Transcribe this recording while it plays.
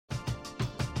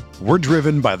We're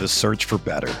driven by the search for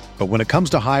better. But when it comes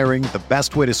to hiring, the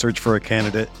best way to search for a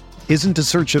candidate isn't to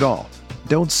search at all.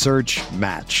 Don't search,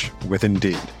 match with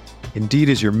Indeed. Indeed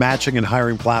is your matching and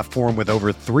hiring platform with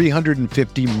over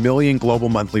 350 million global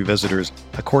monthly visitors,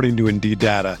 according to Indeed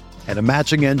data, and a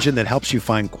matching engine that helps you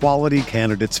find quality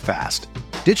candidates fast.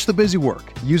 Ditch the busy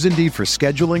work. Use Indeed for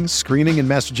scheduling, screening, and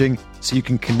messaging so you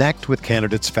can connect with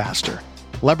candidates faster.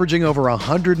 Leveraging over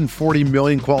 140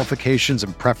 million qualifications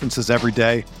and preferences every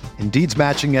day, Indeed's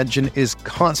matching engine is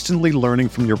constantly learning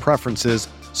from your preferences,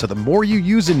 so the more you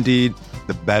use Indeed,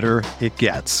 the better it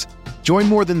gets. Join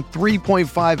more than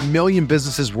 3.5 million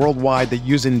businesses worldwide that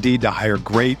use Indeed to hire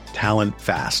great talent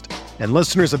fast. And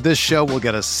listeners of this show will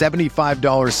get a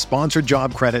 $75 sponsored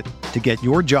job credit to get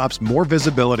your jobs more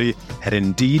visibility at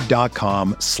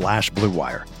Indeed.com/Blue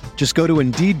Wire. Just go to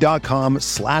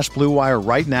Indeed.com/Blue Wire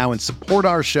right now and support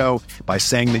our show by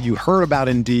saying that you heard about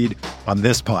Indeed on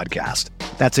this podcast.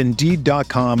 That's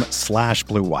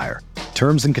Indeed.com/Blue Wire.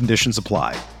 Terms and conditions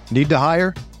apply. Need to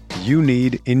hire? You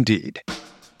need Indeed.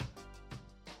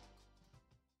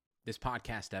 This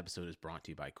podcast episode is brought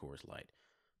to you by Coors Light.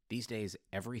 These days,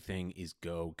 everything is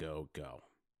go, go, go.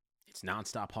 It's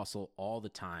nonstop hustle all the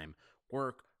time.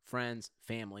 Work, friends,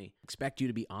 family, expect you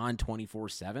to be on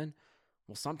 24/7.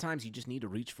 Well, sometimes you just need to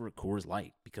reach for a Coors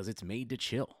Light because it's made to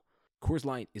chill. Coors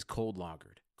Light is cold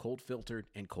lagered, cold filtered,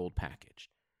 and cold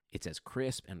packaged. It's as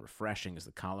crisp and refreshing as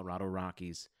the Colorado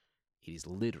Rockies. It is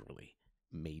literally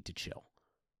made to chill.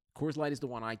 Coors Light is the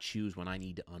one I choose when I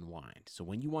need to unwind. So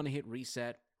when you want to hit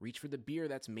reset, reach for the beer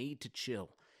that's made to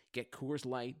chill. Get Coors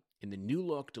Light in the new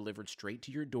look delivered straight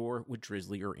to your door with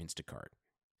Drizzly or Instacart.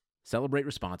 Celebrate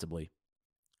responsibly.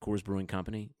 Coors Brewing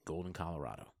Company, Golden,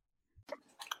 Colorado.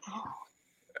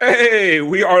 Hey,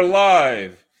 we are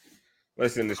live.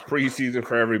 Listen, it's preseason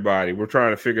for everybody. We're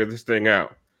trying to figure this thing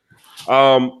out.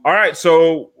 All right,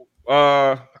 so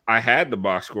I had the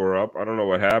box score up. I don't know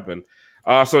what happened.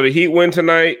 So the Heat win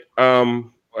tonight.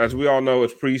 As we all know,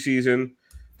 it's preseason.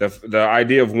 The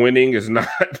idea of winning is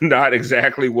not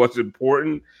exactly what's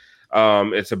important.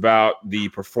 It's about the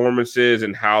performances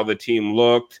and how the team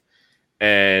looked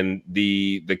and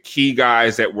the key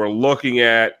guys that we're looking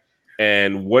at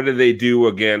and what do they do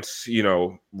against,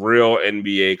 real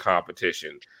NBA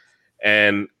competition.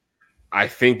 And I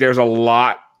think there's a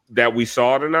lot that we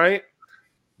saw tonight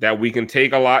that we can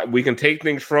take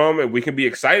things from and we can be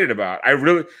excited about. I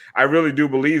really do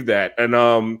believe that. And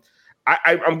I'm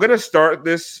going to start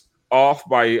this off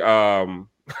by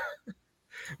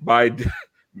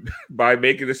by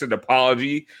making this an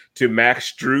apology to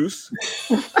Max Strus.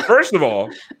 First of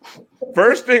all,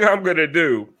 first thing I'm going to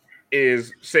do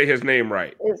is say his name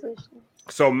right.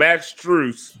 So Max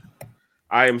Strus,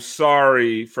 I am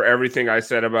sorry for everything I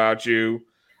said about you.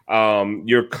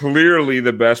 You're clearly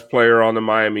the best player on the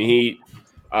Miami Heat.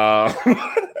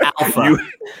 Alpha.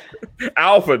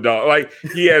 Alpha dog. Like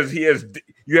you have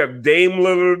Dame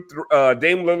Lillard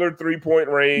 3-point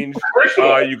range.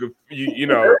 You do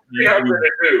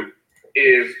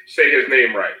is say his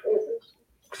name right.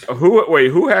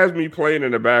 Who has me playing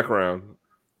in the background?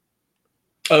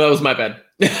 Oh, that was my bad.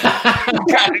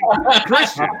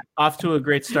 Christian. Off to a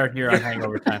great start here on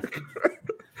Hangover time.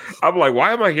 I'm like,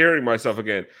 why am I hearing myself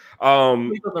again?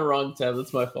 On the wrong tab.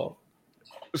 That's my fault.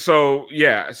 So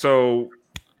Max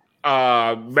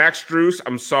Strus,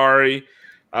 I'm sorry.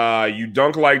 You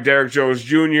dunk like Derrick Jones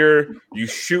Jr. You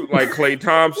shoot like Klay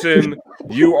Thompson.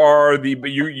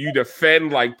 You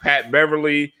defend like Pat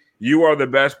Beverly. You are the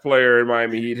best player in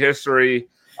Miami Heat history.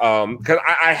 Because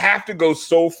I have to go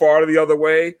so far the other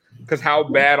way because how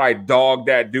bad I dogged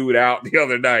that dude out the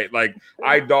other night. Like,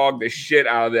 I dogged the shit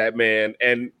out of that man.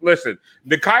 And listen,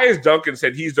 Nekias Duncan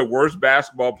said he's the worst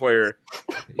basketball player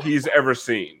he's ever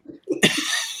seen.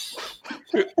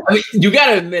 I mean, you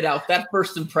got to admit, Alf, that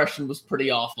first impression was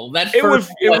pretty awful. It was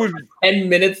 10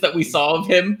 minutes that we saw of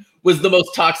him was the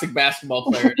most toxic basketball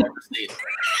player I've ever seen.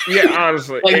 Yeah,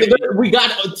 honestly. We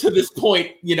got to this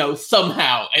point,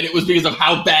 somehow, and it was because of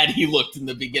how bad he looked in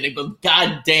the beginning. But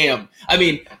goddamn, I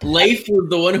mean, Leif was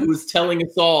the one who was telling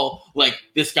us all, like,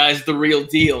 this guy's the real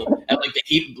deal, and like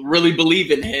they really believe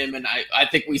in him. And I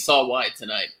think we saw why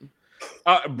tonight.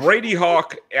 Brady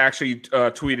Hawk actually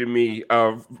tweeted me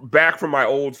back from my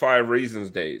old 5 Reasons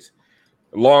days.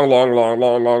 Long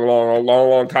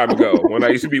time ago when I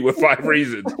used to be with 5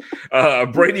 Reasons.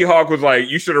 Brady Hawk was like,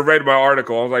 you should have read my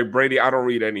article. I was like, Brady, I don't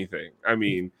read anything. I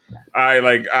mean, I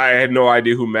had no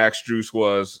idea who Max Strus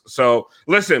was. So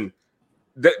listen,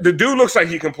 the dude looks like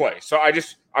he can play. So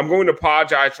I'm going to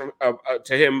apologize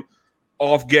to him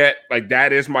off get. Like,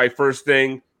 that is my first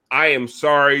thing. I am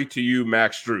sorry to you,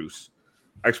 Max Strus.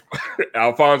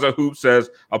 Alfonso Hoop says,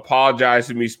 apologize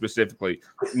to me specifically.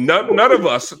 None of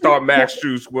us thought Max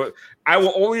Strus would. I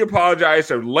will only apologize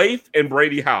to Leif and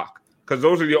Brady Hawk because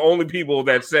those are the only people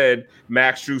that said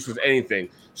Max Strus was anything.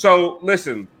 So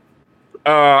listen,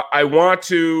 I want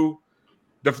to.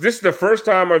 This is the first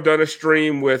time I've done a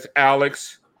stream with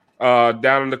Alex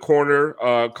down in the corner,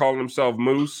 calling himself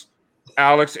Moose.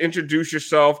 Alex, introduce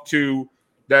yourself to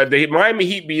the Miami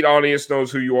Heat beat audience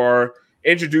knows who you are.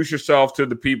 Introduce yourself to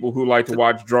the people who like to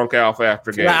watch Drunk Alf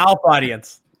after game. The Alf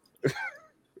audience.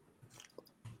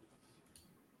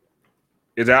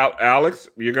 Is Alex?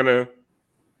 You're gonna.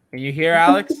 Can you hear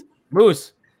Alex?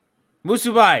 Moose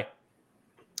Ubai.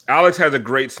 Alex has a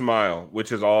great smile,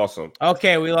 which is awesome.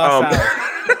 Okay, we lost Alex.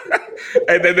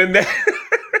 And then that,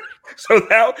 so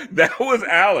that was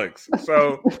Alex.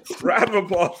 So round of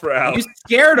applause for Alex. You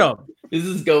scared him. This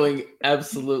is going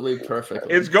absolutely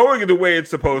perfectly. It's going the way it's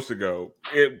supposed to go.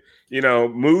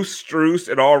 Moose, Strus,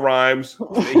 it all rhymes.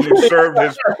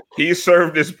 He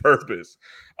served his purpose.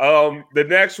 The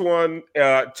next one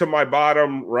to my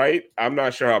bottom right, I'm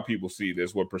not sure how people see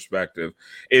this, what perspective,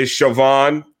 is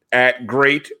Siobhan at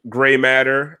Great Gray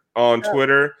Matter on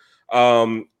Twitter.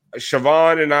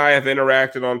 Siobhan and I have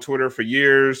interacted on Twitter for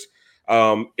years.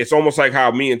 It's almost like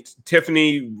how me and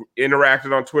Tiffany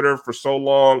interacted on Twitter for so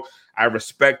long. I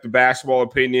respect the basketball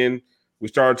opinion. We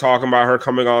started talking about her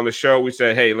coming on the show. We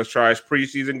said, hey, let's try this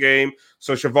preseason game.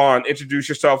 So, Siobhan, introduce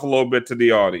yourself a little bit to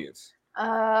the audience.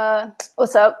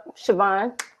 What's up?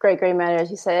 Siobhan, Great Gray Matter,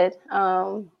 as you said.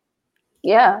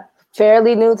 Yeah,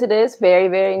 fairly new to this. Very,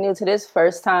 very new to this.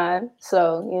 First time.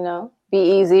 So, be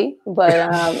easy.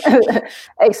 But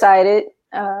excited.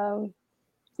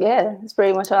 Yeah, that's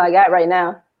pretty much all I got right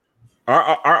now.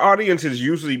 Our audience is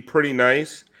usually pretty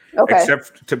nice. Okay.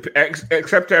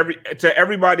 Except to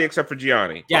everybody except for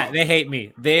Gianni. Yeah, they hate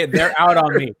me. They're out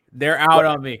on me. They're out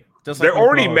on me. Just like they're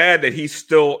already mad that he's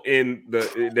still in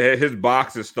his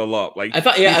box is still up. Like I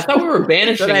thought we were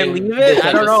banishing. Should I leave it?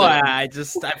 I don't know. I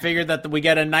figured that we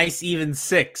get a nice even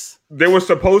 6. There was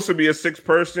supposed to be a 6th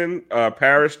person.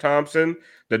 Parrish Thompson,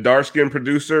 the dark skinned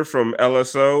producer from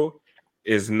LSO,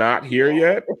 is not here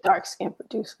yet. The dark skinned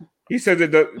producer. He said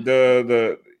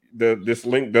that this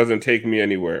link doesn't take me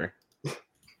anywhere.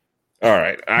 All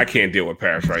right, I can't deal with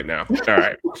Parrish right now. All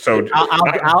right, so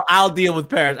I'll deal with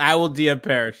Parrish. I will DM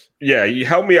Parrish. Yeah, you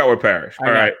help me out with Parrish.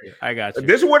 All right, I got you.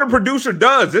 This is what a producer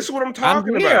does. This is what I'm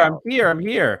talking about. I'm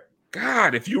here.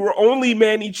 God, if you were only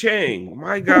Manny Chang,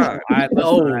 my God. We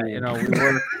were.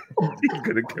 He's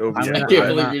gonna kill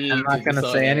me. I'm not gonna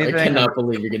say anything. I cannot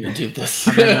believe you're gonna do this.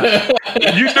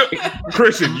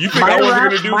 Christian, you think I wasn't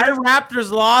gonna do my this?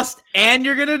 Raptors lost, and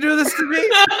you're gonna do this to me?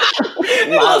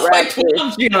 They lost by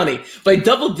 12, Gianni. By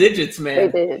double digits, man.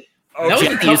 They did. That was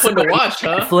a tough one to watch,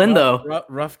 huh? Flynn, though.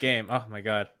 Rough game. Oh my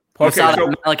God. Okay,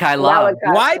 so Malachi Law.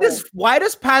 Why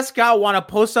does Pascal want to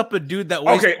post up a dude that?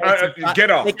 Okay,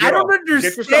 get off. I don't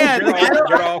understand.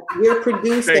 Get off. You're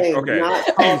producing. Okay.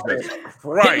 Jesus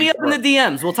Christ, Hit me up in the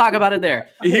DMs. We'll talk about it there.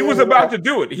 He was about to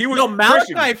do it. He was.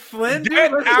 Malachi Flynn.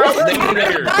 Get out of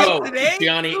here. Go,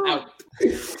 Gianni,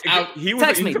 out. He was.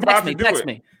 Text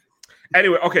me.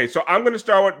 Anyway, okay, so I'm going to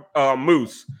start with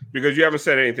Moose because you haven't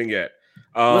said anything yet.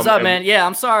 What's up, man? Yeah,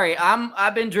 I'm sorry.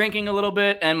 I've been drinking a little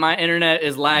bit and my internet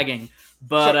is lagging.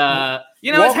 But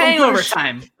it's hangover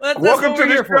time. Welcome to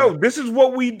the show. This is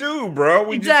what we do,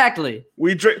 bro. Exactly.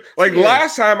 We drink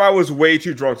last time I was way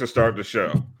too drunk to start the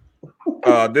show.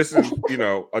 This is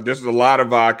a lot of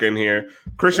vodka in here.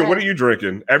 Christian, what are you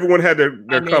drinking? Everyone had their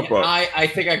cup up. I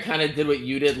think I kind of did what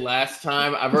you did last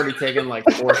time. I've already taken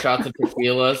 4 shots of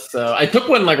tequila, so I took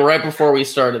one right before we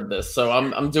started this. So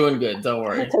I'm doing good. Don't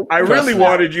worry. I really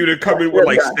wanted you to come in with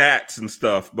stats and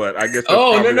stuff, but I guess.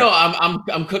 Oh no,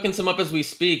 I'm cooking some up as we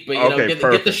speak. But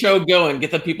get the show going, get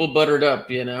the people buttered up.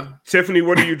 Tiffany,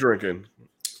 what are you drinking?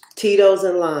 Tito's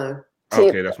and lime.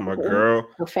 Okay, that's my girl.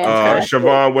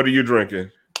 Siobhan, what are you drinking?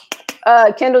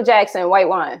 Kendall Jackson, white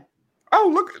wine. Oh,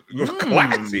 look,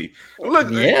 classy. Look,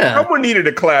 someone needed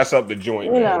to class up the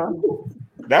joint.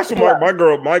 That's what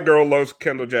my girl loves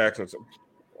Kendall Jackson. So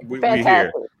we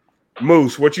here.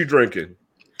 Moose, what you drinking?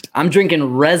 I'm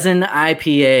drinking Resin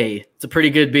IPA. It's a pretty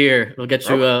good beer. It'll get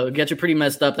you pretty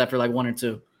messed up after 1 or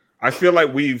 2. I feel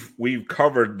like we've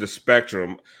covered the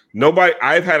spectrum.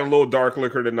 I've had a little dark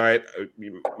liquor tonight.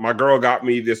 My girl got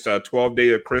me this 12-day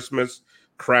of Christmas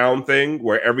crown thing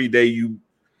where every day you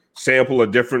sample a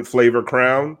different flavor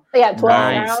crown. Yeah, 12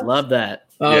 nice. crowns. Love that.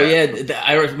 Oh yeah,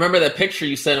 I remember that picture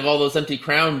you sent of all those empty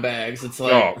crown bags. It's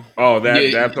it's a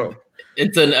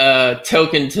it's a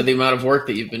token to the amount of work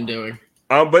that you've been doing.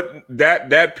 But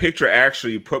that picture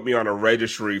actually put me on a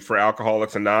registry for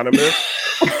Alcoholics Anonymous.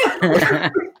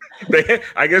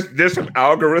 I guess there's some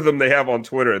algorithm they have on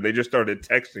Twitter. They just started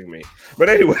texting me. But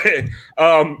anyway,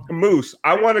 Moose,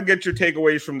 I want to get your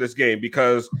takeaways from this game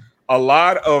because a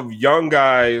lot of young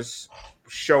guys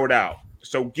showed out.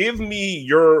 So give me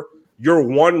your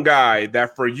one guy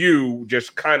that for you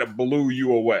just kind of blew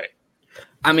you away.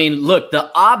 I mean, look,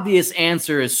 the obvious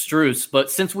answer is Strus, but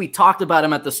since we talked about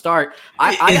him at the start,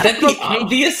 is that the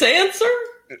obvious answer?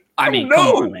 I mean, come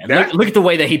on, man. Look at the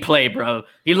way that he played, bro.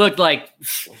 He looked like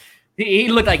he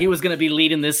was going to be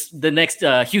leading the next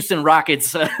Houston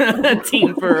Rockets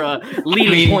team for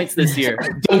leading points this year.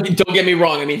 Don't get me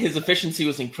wrong. I mean, his efficiency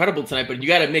was incredible tonight, but you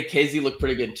got to admit KZ looked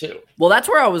pretty good too. Well, that's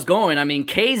where I was going. I mean,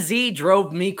 KZ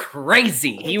drove me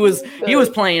crazy. He was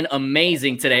playing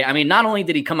amazing today. I mean, not only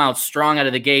did he come out strong out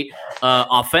of the gate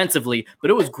offensively, but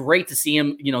it was great to see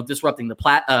him, disrupting the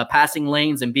passing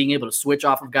lanes and being able to switch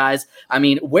off of guys. I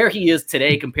mean, where he is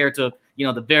today compared to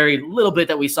the very little bit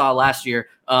that we saw last year,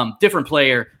 different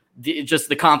player, just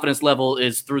the confidence level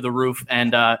is through the roof.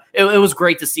 And it was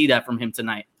great to see that from him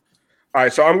tonight. All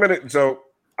right. So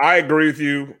I agree with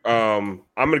you. I'm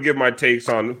going to give my takes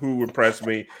on who impressed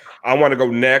me. I want to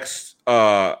go next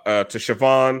to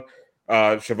Siobhan.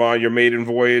 Siobhan, your maiden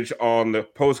voyage on the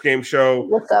postgame show.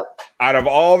 What's up? Out of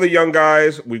all the young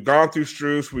guys, we've gone through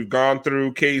Strus, we've gone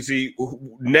through KZ.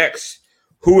 Next,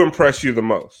 who impressed you the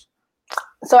most?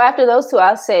 So after those two,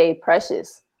 I'll say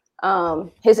Precious.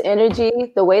 His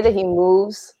energy, the way that he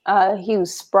moves, he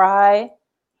was spry.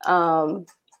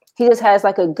 He just has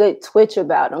like a good twitch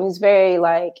about him. He's very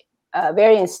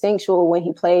very instinctual when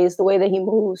he plays, the way that he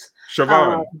moves.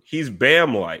 Siobhan, he's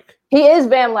Bam-like. He is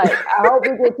Bam-like. I hope we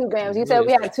get 2 Bams. You said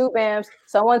we had 2 Bams.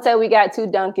 Someone said we got 2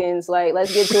 Duncans.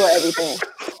 Let's get to everything.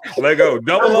 Let go.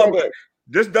 Double up.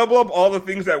 Just double up all the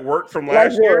things that worked from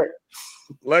last year.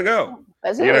 Let go.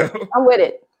 Let's do it. I'm with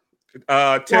it.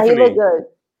 Tiffany, he looked good.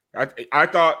 I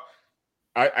thought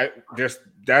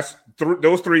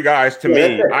those 3 guys to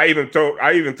me. I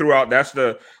even threw out that's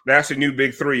the new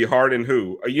big 3. Harden,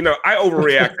 who I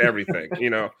overreact to everything.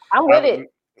 I'm with it.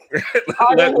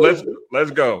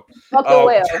 Let's go.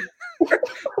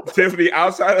 Tiffany,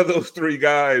 outside of those 3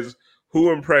 guys,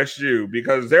 who impressed you?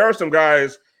 Because there are some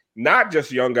guys, not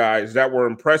just young guys, that were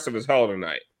impressive as hell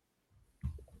tonight.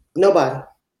 Nobody.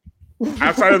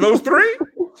 Outside of those 3?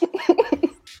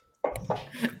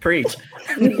 Preach.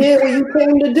 You did what you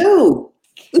came to do.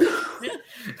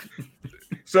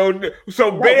 So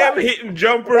Bam hitting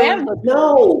jumper.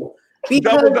 No.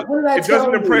 Because it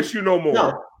doesn't impress you no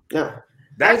more. No.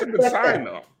 That's a good sign,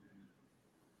 though.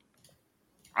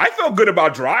 I felt good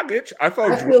about Dragic. I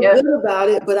feel good about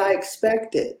it, but I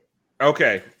expect it.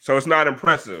 Okay, so it's not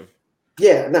impressive.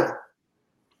 Yeah, no.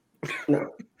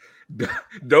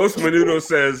 Dos Menudo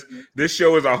says this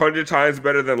show is 100 times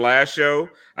better than last show.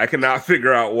 I cannot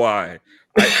figure out why.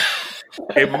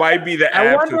 It might be the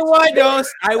I wonder why, Dos.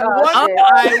 I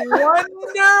wonder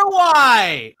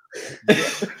why.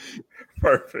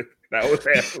 Perfect. That was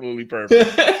absolutely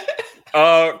perfect.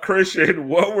 Christian,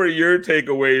 what were your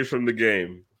takeaways from the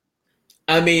game?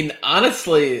 I mean,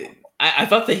 honestly, I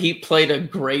thought the Heat played a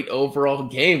great overall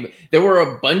game. There were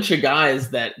a bunch of guys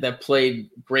that played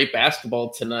great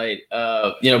basketball tonight.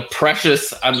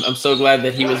 Precious, I'm so glad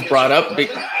that he was brought up.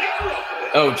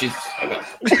 Oh, Jesus.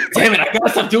 Damn it, I gotta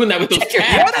stop doing that with those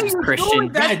cats, Christian.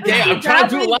 God damn, I'm trying to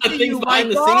do a lot of things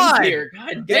behind the scenes here.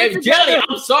 God damn, Jelly,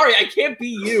 I'm sorry, I can't be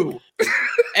you.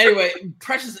 Anyway,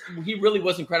 Precious, he really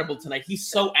was incredible tonight. He's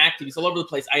so active. He's all over the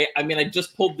place. I mean, I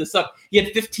just pulled this up. He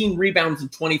had 15 rebounds in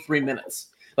 23 minutes.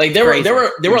 There were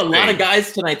a lot of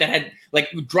guys tonight that had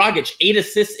Dragic, 8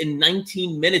 assists in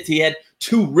 19 minutes. He had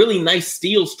 2 really nice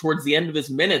steals towards the end of his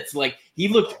minutes. He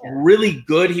looked really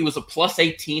good. He was a plus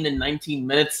 18 in 19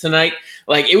 minutes tonight.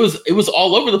 It was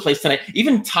all over the place tonight.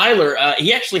 Even Tyler,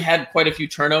 he actually had quite a few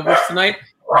turnovers tonight,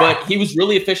 but he was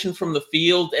really efficient from the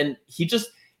field, and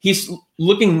he's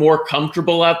looking more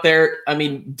comfortable out there. I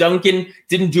mean, Duncan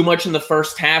didn't do much in the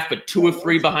first half, but 2 of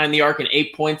 3 behind the arc and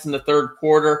 8 points in the third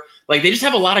quarter. They just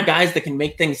have a lot of guys that can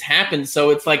make things happen. So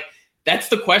it's that's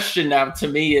the question now to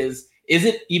me is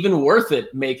it even worth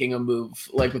it making a move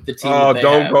with the team? Oh,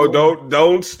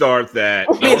 don't start that.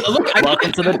 I mean, look, I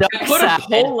put a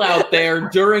poll out there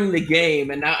during the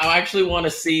game, and I actually want to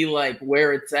see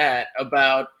where it's at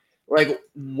about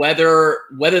whether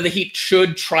the Heat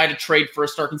should try to trade for a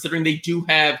star, considering they do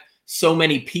have so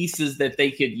many pieces that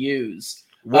they could use.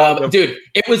 Dude,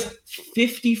 it was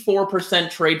 54%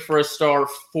 trade for a star,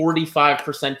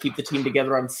 45% keep the team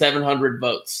together on 700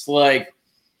 votes.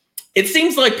 It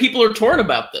seems like people are torn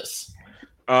about this.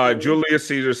 Julius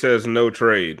Caesar says no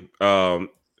trade. I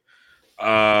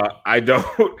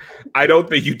don't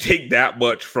think you take that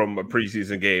much from a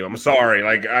preseason game. I'm sorry.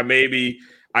 Like I'm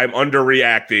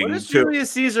underreacting. What does Julius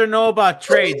Caesar know about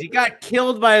trades? He got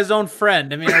killed by his own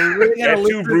friend. I mean, are we really going to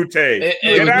too brute?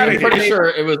 I'm pretty sure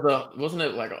it was wasn't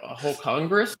it like a whole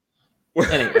Congress?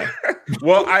 Anyway.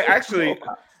 Well, I actually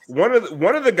one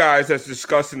of the guys that's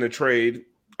discussing the trade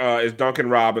is Duncan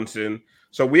Robinson.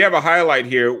 So we have a highlight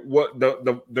here. What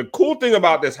the cool thing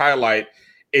about this highlight,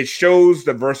 it shows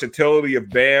the versatility of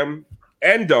Bam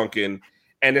and Duncan,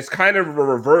 and it's kind of a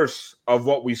reverse of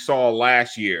what we saw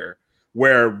last year,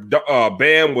 where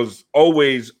Bam was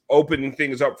always opening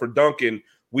things up for Duncan.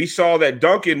 We saw that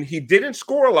Duncan, he didn't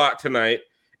score a lot tonight,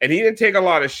 and he didn't take a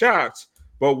lot of shots.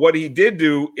 But what he did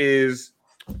do is,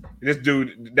 this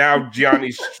dude, now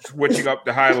Gianni's switching up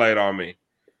the highlight on me.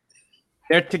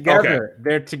 They're together. Okay.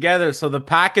 They're together. So the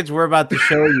package we're about to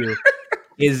show you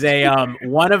is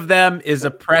one of them is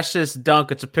a Precious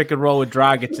dunk. It's a pick and roll with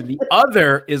Dragic, and the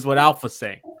other is what Alpha's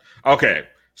saying. Okay,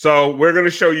 so we're going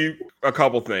to show you a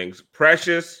couple things.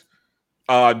 Precious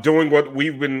doing what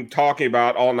we've been talking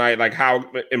about all night, like how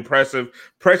impressive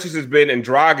Precious has been, and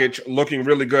Dragic looking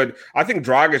really good. I think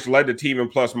Dragic led the team in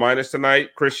plus minus tonight.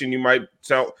 Christian, you might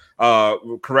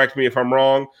correct me if I'm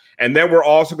wrong. And then we're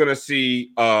also going to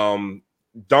see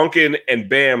Duncan and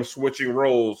Bam switching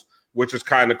roles, which is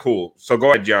kind of cool. So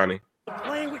go ahead, Johnny.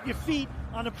 Playing with your feet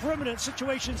on the perimeter in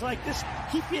situations like this,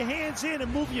 keep your hands in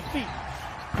and move your feet.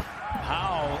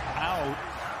 Powell out.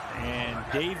 And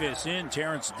Davis in.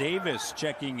 Terrence Davis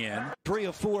checking in. 3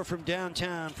 of 4 from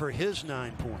downtown for his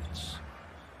 9 points.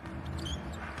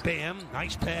 Bam,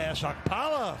 nice pass.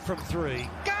 Okpala from 3.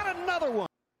 Got another one.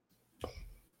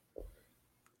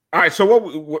 All right, so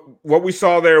what we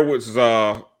saw there was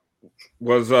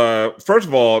first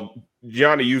of all,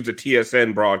 Gianni used the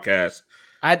TSN broadcast.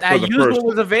 I used what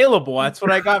was available. That's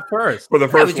what I got first. For the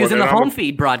first I was using the home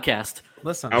feed broadcast.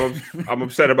 Listen, I'm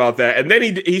upset about that. And then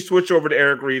he switched over to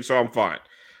Eric Reed, so I'm fine.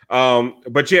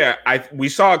 But yeah, we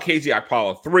saw KZ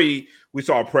Okpala 3. We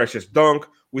saw a Precious dunk.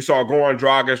 We saw Goran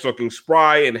Dragic looking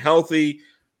spry and healthy.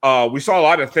 We saw a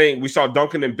lot of things. We saw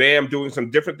Duncan and Bam doing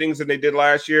some different things than they did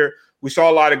last year. We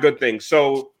saw a lot of good things.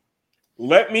 So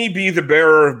let me be the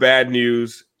bearer of bad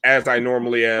news, as I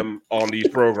normally am on these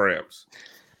programs.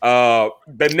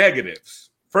 The negatives.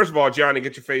 First of all, Johnny,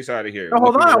 get your face out of here. No,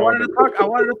 hold on. I wanted to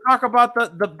talk about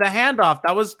the handoff.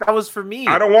 That was for me.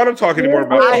 I don't want to talk anymore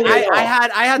about it.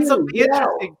 I had something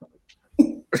interesting.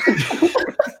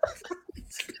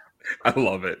 I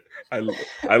love it. I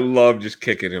love just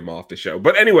kicking him off the show.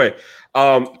 But anyway,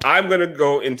 I'm gonna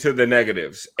go into the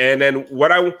negatives, and then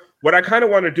what I kind of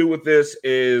want to do with this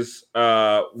is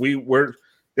there's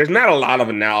not a lot of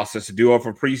analysis to do of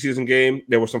a preseason game.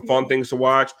 There were some fun things to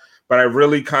watch, but I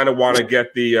really kind of want to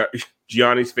get the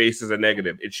Gianni's face as a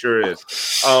negative. It sure is.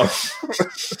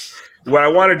 What I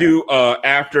want to do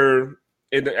after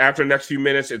the next few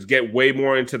minutes is get way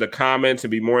more into the comments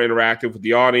and be more interactive with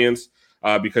the audience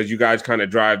because you guys kind of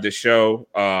drive this show.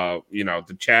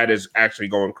 The chat is actually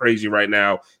going crazy right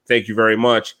now. Thank you very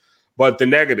much. But the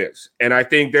negatives, and I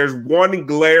think there's one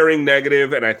glaring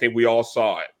negative, and I think we all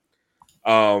saw it.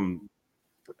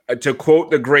 To quote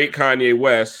the great Kanye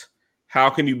West, how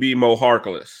can you be Mo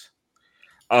Harkless?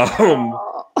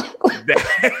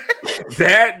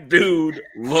 That dude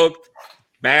looked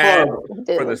bad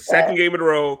for the second game in a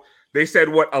row. They said,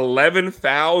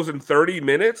 11,030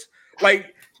 minutes?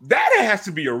 Like, that has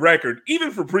to be a record,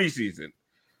 even for preseason.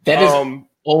 That is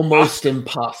almost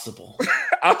impossible.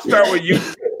 I'll start with you,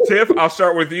 Tiff. I'll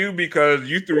start with you because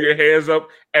you threw your hands up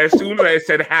as soon as I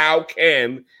said, how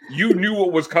can? You knew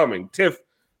what was coming. Tiff,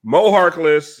 Mo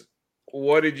Harkless,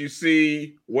 what did you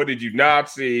see? What did you not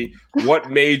see?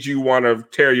 What made you want to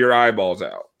tear your eyeballs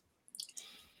out?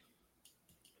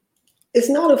 It's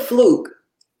not a fluke.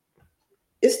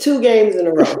 It's 2 games in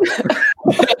a row.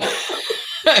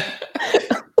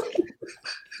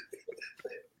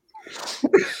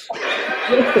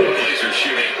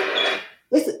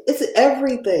 It's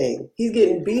everything. He's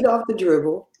getting beat off the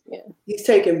dribble. Yeah. He's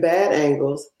taking bad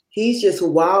angles. He's just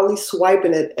wildly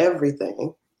swiping at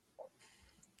everything.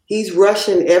 He's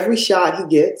rushing every shot he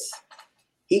gets.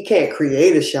 He can't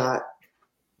create a shot.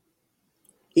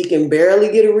 He can barely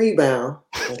get a rebound.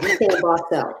 And he can't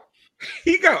box out.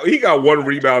 He got 1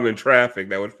 rebound in traffic.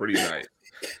 That was pretty nice.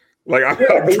 Like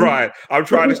I'm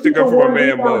trying to stick up for my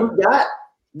man, Mo.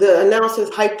 The announcers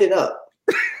hyped it up.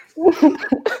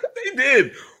 They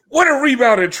did. What a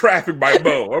rebound in traffic by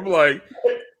Mo. I'm like,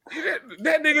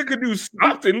 that nigga could do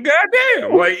something.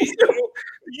 Goddamn. Like,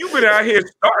 you've been out here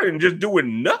starting, just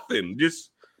doing nothing.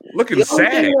 Just looking The only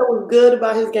sad. thing that was good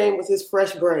about his game was his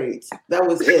fresh braids. That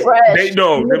was it. Fresh.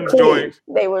 Them joints.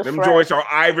 They were Them fresh. joints are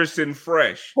Iverson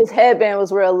fresh. His headband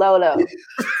was real low though.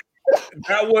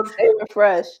 That was. They were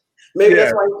fresh. Maybe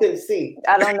that's why you couldn't see.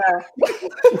 I don't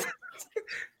know.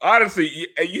 Honestly,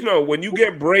 when you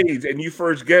get braids and you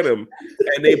first get them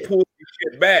and they pull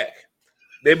your shit back,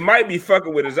 they might be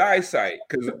fucking with his eyesight.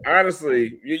 Because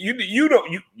honestly,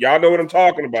 y'all know what I'm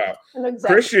talking about. Exactly.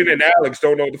 Christian and Alex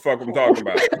don't know what the fuck I'm talking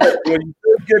about. When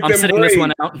you get I'm them sitting braids, this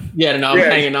one out. Yeah, no, I'm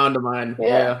hanging on to mine.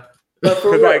 Yeah.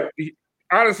 Because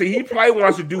honestly, he probably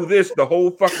wants to do this the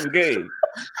whole fucking game.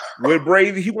 With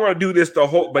Brady, he want to do this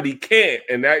but he can't,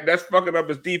 and that's fucking up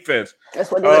his defense.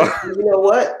 That's what. You know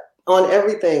what? On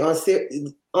everything,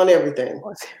 on everything.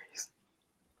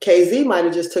 KZ might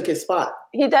have just took his spot.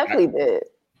 He definitely did.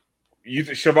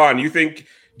 Siobhan,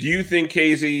 do you think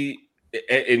KZ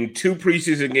in 2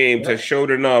 preseason games has showed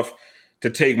enough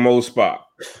to take Mo's spot?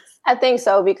 I think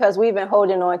so, because we've been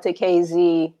holding on to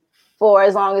KZ for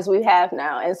as long as we have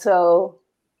now. And so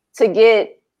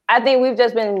I think we've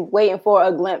just been waiting for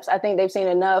a glimpse. I think they've seen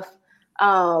enough.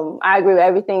 I agree with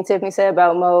everything Tiffany said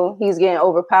about Mo. He's getting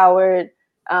overpowered.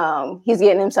 He's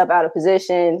getting himself out of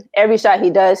position. Every shot he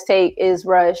does take is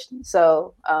rushed.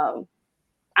 So I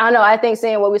don't know. I think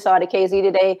seeing what we saw to KZ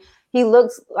today, he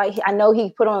looks like, I know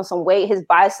he put on some weight. His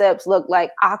biceps look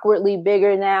like awkwardly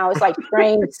bigger now. It's like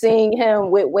strange seeing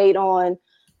him with weight on.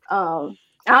 I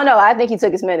don't know. I think he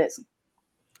took his minutes.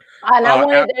 And I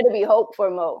wanted there to be hope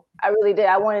for Mo. I really did.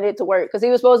 I wanted it to work because he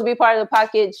was supposed to be part of the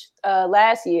package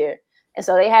last year. And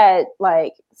so they had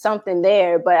like something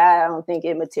there, but I don't think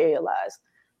it materialized.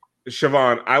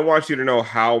 Siobhan, I want you to know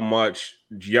how much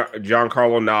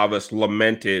Giancarlo Navas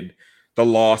lamented the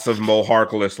loss of Mo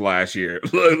Harkless last year.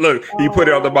 Look, he put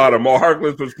it on the bottom. Mo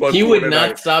Harkless was plus. He would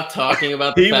not stop talking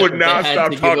about. He would not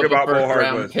stop talking about Mo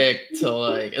Harkless. Pick to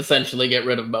like essentially get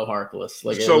rid of Mo Harkless.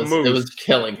 Like it was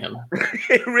killing him.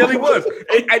 It really was.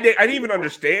 I didn't even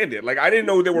understand it. Like I didn't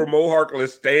know there were Mo Harkless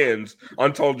stands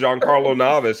until Giancarlo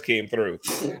Navas came through.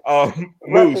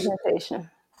 Moose.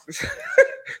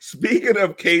 Speaking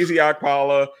of KZ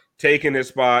Okpala taking his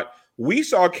spot, we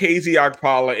saw KZ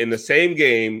Okpala in the same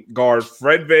game guard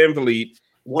Fred VanVleet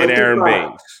and Aaron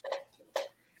Baines.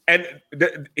 And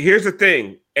here's the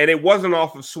thing, and it wasn't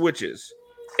off of switches.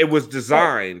 It was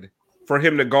designed for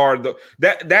him to guard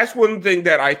that's one thing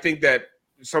that I think that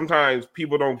sometimes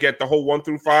people don't get, the whole 1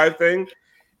 through 5 thing.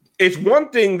 It's one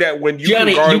thing that when you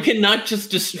Johnny, you cannot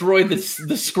just destroy the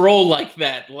scroll like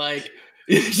that. Like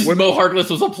Mo Harkless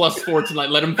was a +4 tonight.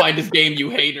 Let him find his game, you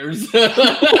haters.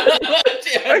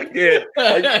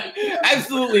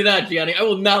 Absolutely not, Gianni. I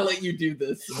will not let you do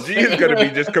this. G is going to be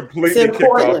just completely kicked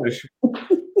off the show.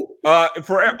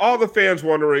 For all the fans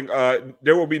wondering,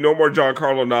 there will be no more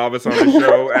Giancarlo Navas on the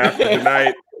show after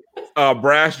tonight.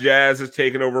 Brass Jazz has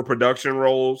taken over production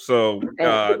role, so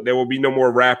there will be no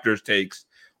more Raptors takes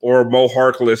or Mo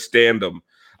Harkless stand-em.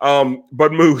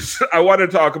 But Moose, I want to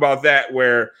talk about that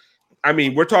where,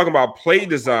 we're talking about play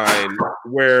design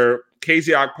where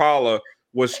KZ Okpala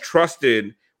was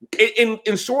trusted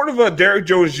in sort of a Derrick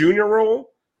Jones Jr.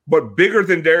 role, but bigger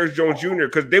than Derrick Jones Jr.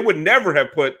 because they would never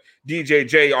have put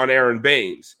DJJ on Aaron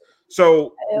Baines.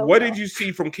 So what did you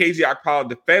see from KZ Okpala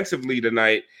defensively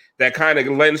tonight that kind of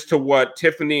lends to what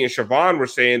Tiffany and Siobhan were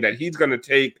saying, that he's going to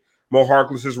take Mo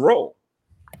Harkless's role?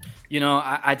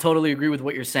 I totally agree with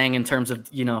what you're saying in terms of,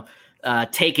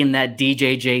 taking that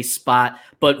DJJ spot,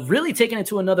 but really taking it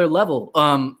to another level.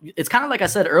 It's kind of like I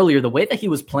said earlier, the way that he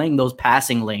was playing those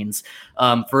passing lanes,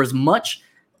 for as much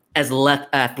as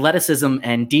athleticism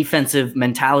and defensive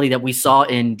mentality that we saw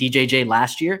in DJJ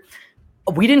last year,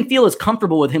 we didn't feel as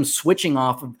comfortable with him switching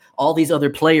off of all these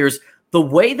other players the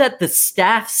way that the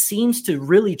staff seems to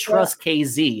really trust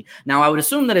KZ. Now, I would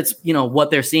assume that it's,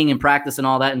 what they're seeing in practice and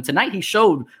all that. And tonight he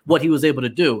showed what he was able to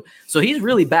do. So he's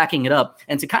really backing it up.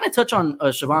 And to kind of touch on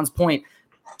Siobhan's point,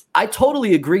 I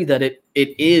totally agree that it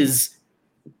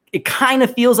kind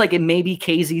of feels like it may be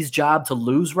KZ's job to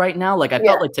lose right now. Like I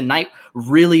felt like tonight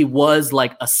really was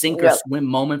like a sink or swim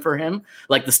moment for him.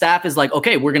 Like the staff is like,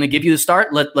 okay, we're going to give you the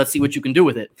start. Let's see what you can do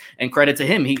with it. And credit to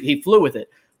him. He flew with it.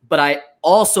 But I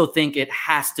also think it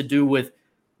has to do with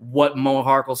what Mo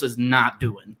Harkless is not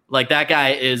doing. Like that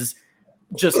guy is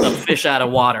just a fish out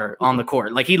of water on the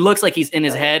court. Like he looks like he's in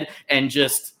his head and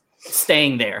just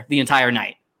staying there the entire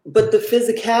night. But the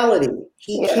physicality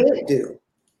he can't do.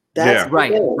 That's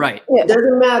right. It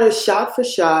doesn't matter shot for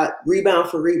shot, rebound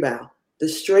for rebound. The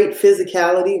straight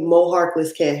physicality, Mo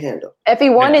Harkless can't handle. If he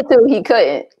wanted to, he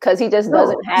couldn't because he just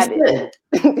doesn't have it.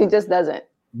 He just doesn't.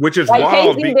 Which is like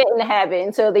wild. KZ didn't have it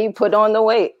until they put on the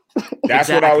weight. That's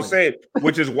what I was saying,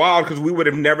 which is wild because we would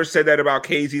have never said that about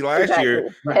KZ last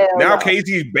year. Hell now no.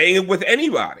 KZ's banging with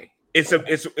anybody.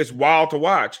 It's wild to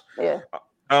watch. Yeah.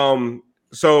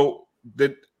 So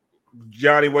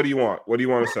Johnny, what do you want? What do you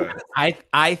want to say?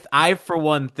 I for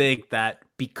one think that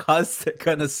because they're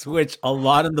gonna switch a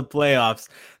lot in the playoffs,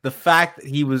 the fact that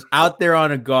he was out there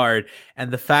on a guard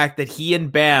and the fact that he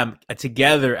and Bam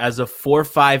together as a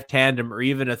 4-5 tandem or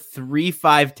even a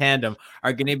 3-5 tandem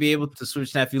are going to be able to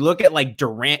switch. Now, if you look at like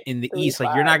Durant in the East,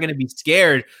 like you're not going to be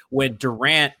scared when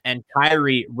Durant and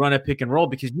Kyrie run a pick and roll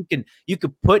because you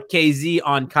could put KZ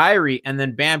on Kyrie and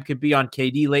then Bam could be on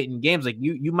KD late in games. Like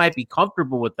you might be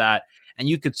comfortable with that and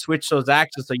you could switch those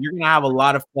actions. So you're going to have a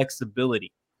lot of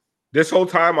flexibility. This whole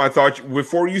time, I thought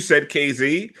before you said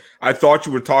KZ, I thought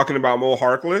you were talking about Mo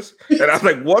Harkless, and I was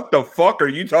like, "What the fuck are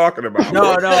you talking about?"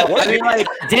 No. I mean, like,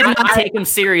 did not take him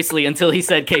seriously until he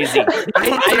said KZ.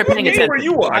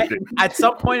 At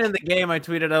some point in the game, I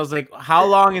tweeted, I was like, "How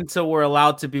long until we're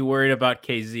allowed to be worried about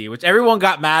KZ?" Which everyone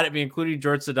got mad at me, including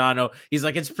George Sedano. He's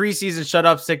like, "It's preseason. Shut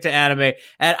up. Stick to anime."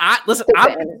 And I'm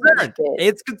concerned.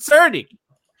 It's concerning.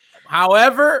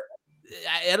 However,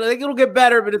 I think it'll get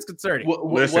better, but it's concerning.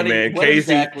 Listen, man,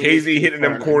 KZ hitting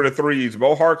them corner threes.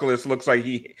 Mo Harkless looks like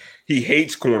he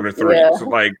hates corner threes. Yeah. So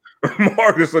like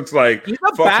Harkless looks like he's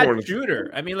a bad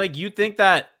shooter. I mean, like you think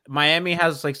that Miami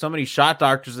has like so many shot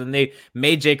doctors, and they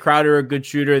made Jay Crowder a good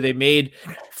shooter. They made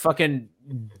fucking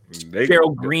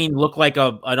Gerald Green look like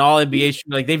an all NBA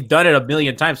shooter. Like they've done it a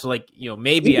million times. So like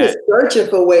maybe he's searching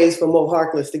for ways for Mo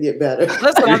Harkless to get better.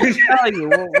 Listen, I'm telling you,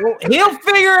 he'll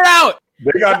figure it out.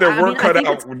 They got their work cut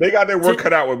out. They got their work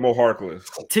cut out with Mo Harkless.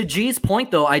 To G's point,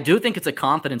 though, I do think it's a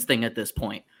confidence thing at this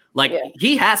point. Like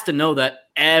he has to know that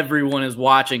everyone is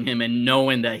watching him and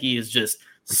knowing that he is just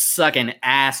sucking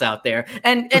ass out there.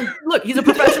 And look, he's a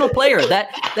professional player.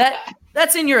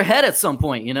 That's in your head at some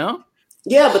point, you know?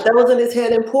 Yeah, but that was in his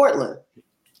head in Portland.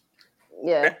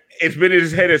 Yeah, it's been in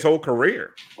his head his whole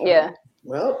career. Yeah.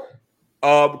 Well,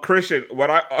 Christian, what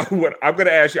I'm going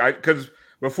to ask you, because.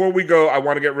 Before we go, I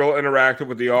want to get real interactive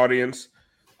with the audience.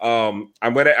 I'm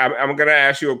gonna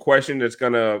ask you a question that's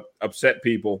gonna upset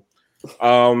people.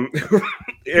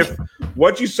 If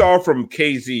what you saw from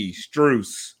KZ,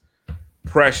 Strus,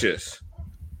 Precious,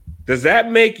 does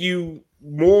that make you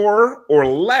more or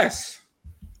less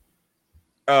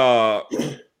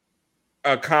confident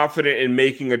in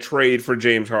making a trade for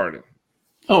James Harden?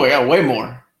 Oh yeah, way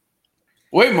more.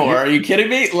 Way more. Are you kidding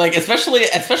me? Like, especially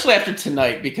after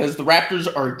tonight, because the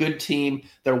Raptors are a good team.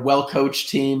 They're a well-coached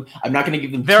team. I'm not going to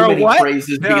give them too many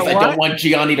praises because I don't want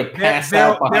Gianni to pass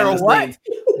out behind the scenes.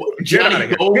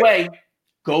 Gianni, go away.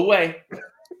 Go away.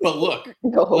 But look,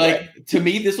 to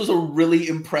me, this was a really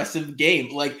impressive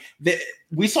game. Like,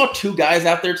 we saw two guys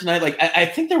out there tonight. Like, I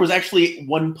think there was actually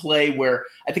one play where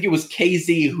I think it was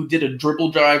KZ who did a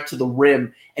dribble drive to the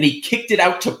rim, and he kicked it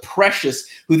out to Precious,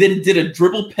 who then did a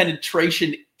dribble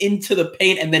penetration into the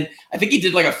paint, and then I think he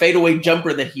did like a fadeaway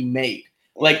jumper that he made.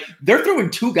 Like, they're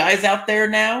throwing two guys out there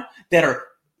now that are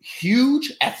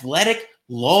huge, athletic,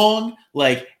 long,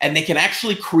 like, and they can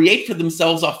actually create for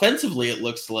themselves offensively. It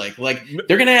looks like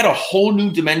they're going to add a whole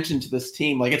new dimension to this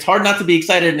team. Like, it's hard not to be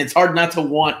excited, and it's hard not to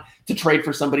want to trade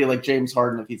for somebody like James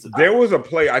Harden if he's there was a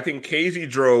play. I think KZ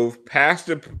drove past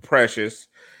the Precious,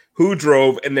 who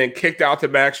drove and then kicked out to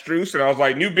Max Strus, and I was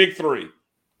like, "New big three,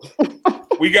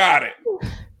 we got it."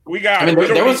 I mean,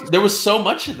 there was so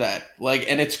much of that, like,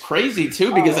 and it's crazy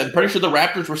too because I'm pretty sure the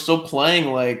Raptors were still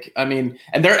playing, like, I mean,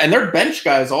 and their bench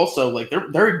guys also, like,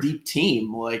 they're a deep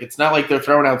team. Like, it's not like they're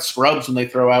throwing out scrubs when they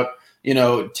throw out,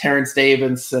 Terrence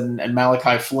Davis and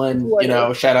Malachi Flynn.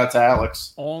 Shout out to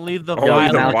Alex. Only the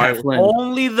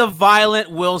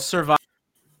violent will survive.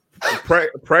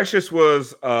 Precious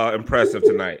was impressive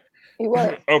tonight. He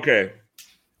was. Okay.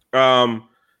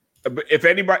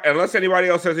 Unless anybody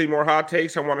else has any more hot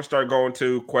takes, I want to start going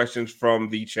to questions from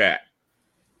the chat.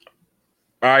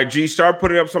 All right, G, start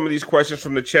putting up some of these questions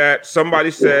from the chat.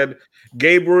 Somebody said,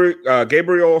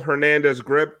 Gabriel Hernandez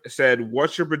Grip said,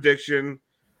 "What's your prediction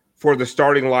for the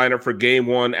starting lineup for Game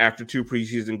 1 after 2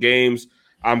 preseason games?"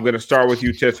 I'm going to start with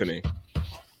you, Tiffany.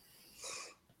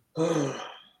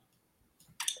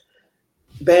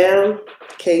 Bam,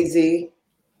 KZ,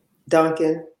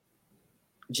 Duncan,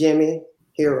 Jimmy,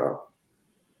 Hero.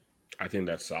 I think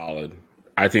that's solid.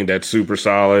 I think that's super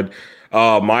solid.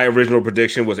 My original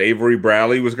prediction was Avery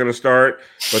Bradley was going to start,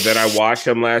 but then I watched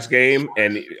him last game,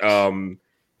 and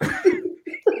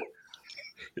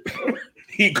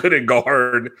he couldn't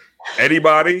guard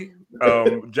anybody.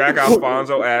 Jack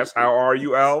Alfonso asked, "How are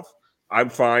you, Alf?" I'm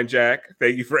fine, Jack.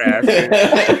 Thank you for asking.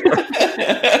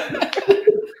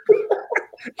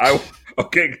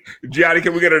 Okay, Gianni,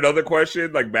 can we get another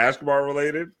question, like basketball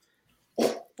related?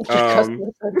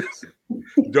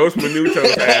 Dos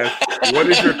Minutos asked, "What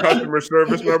is your customer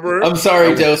service number?" I'm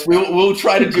sorry, Dos. We'll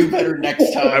try to do better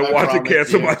next time. I want to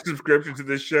cancel my subscription to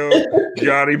this show.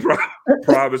 Gianni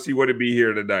promised he wouldn't be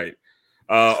here tonight.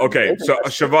 Okay, so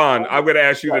Siobhan, I'm going to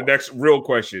ask you the next real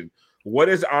question. What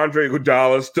is Andre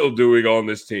Iguodala still doing on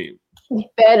this team?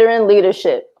 Veteran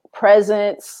leadership,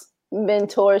 presence,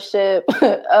 mentorship,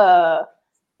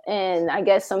 and I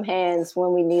guess some hands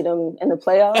when we need them in the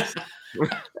playoffs.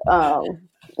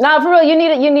 No, for real, you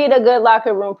need a good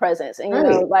locker room presence, and you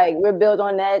know, like we're built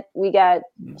on that. We got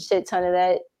shit ton of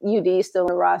that. UD still in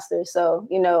the roster, so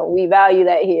you know we value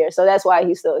that here. So that's why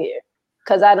he's still here.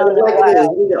 Because I don't know why.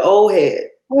 He's an old head.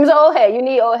 He's an old head. You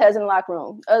need old heads in the locker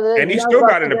room. And he still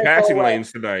got in the passing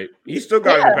lanes tonight. He's still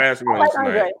got in the passing lanes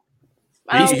tonight.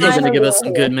 He's going to give us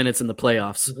some good minutes in the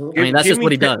playoffs. I mean, that's just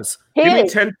what he does. Give me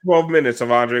 10, 12 minutes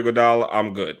of Andre Iguodala.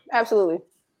 I'm good. Absolutely.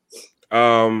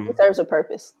 It serves a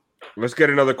purpose. Let's get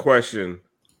another question.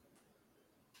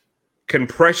 Can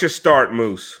Precious start,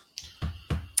 Moose?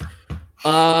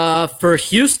 For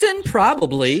Houston,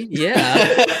 probably,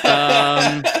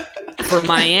 yeah. For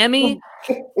Miami,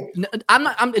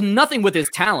 I'm nothing with his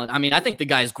talent. I mean, I think the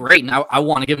guy's great, and I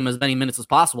want to give him as many minutes as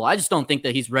possible. I just don't think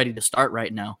that he's ready to start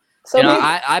right now. So you know,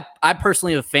 I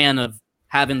personally am a fan of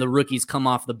having the rookies come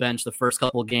off the bench the first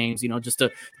couple of games, you know, just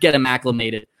to get him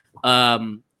acclimated.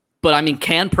 But I mean,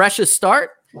 can Precious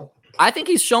start? I think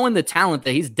he's showing the talent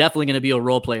that he's definitely going to be a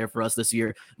role player for us this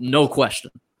year. No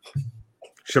question.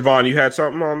 Siobhan, you had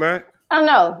something on that? I don't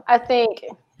know. I think,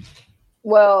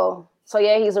 so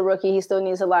yeah, he's a rookie. He still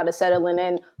needs a lot of settling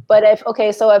in. But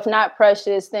if not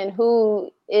Precious, then who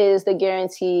is the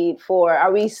guaranteed 4?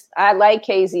 I like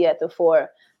KZ at the 4.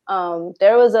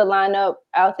 There was a lineup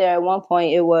out there at one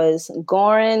point. It was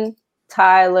Goran,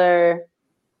 Tyler,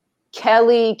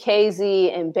 Kelly,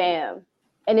 KZ, and Bam.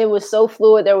 And it was so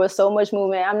fluid. There was so much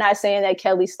movement. I'm not saying that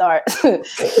Kelly starts, but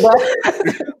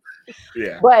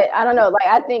yeah. But I don't know. Like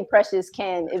I think Precious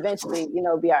can eventually, you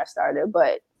know, be our starter.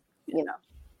 But you know,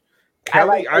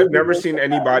 Kelly, I've never seen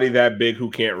anybody that big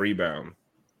who can't rebound.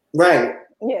 Right.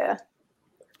 Yeah.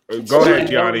 Go ahead,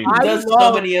 Gianni. He does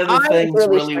so many other things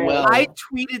really well. I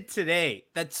tweeted today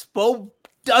that Spo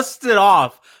dusted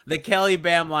off the Kelly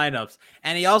Bam lineups,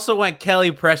 and he also went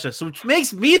Kelly Precious, which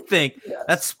makes me think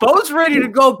that Spo's ready to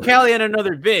go Kelly and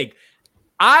another big.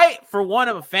 I, for one,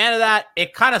 am a fan of that.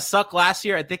 It kind of sucked last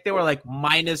year. I think they were like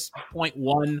minus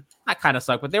 0.1. That kind of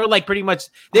sucked, but they were like pretty much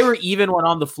they were even when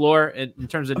on the floor in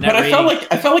terms of net rating.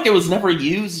 I felt like it was never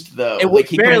used though. It was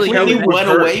barely went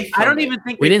away. I don't even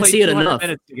think we didn't see it enough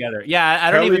minutes together. Yeah,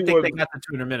 I don't even think they got the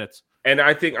 200 minutes. And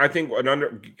I think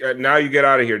now you get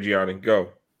out of here, Gianni. Go.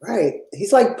 Right,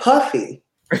 he's like Puffy.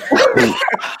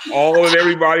 All of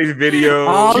everybody's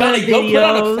videos. Johnny, go put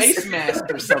on a face mask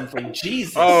or something.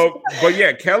 Jesus. But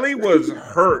yeah, Kelly was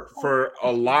hurt for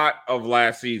a lot of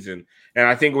last season, and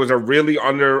I think it was a really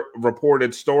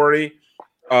underreported story.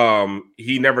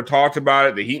 He never talked about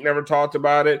it. The Heat never talked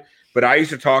about it, but I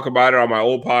used to talk about it on my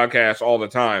old podcast all the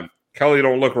time. Kelly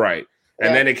don't look right,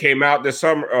 and then it came out this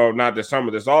summer. Oh, not this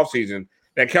summer. This offseason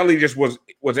that Kelly just was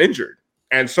injured,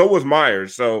 and so was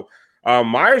Myers. So.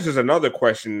 Myers is another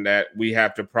question that we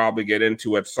have to probably get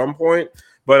into at some point.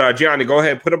 But Gianni, go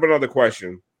ahead. Put up another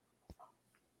question.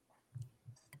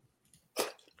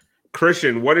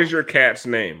 Christian, what is your cat's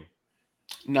name?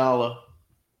 Nala.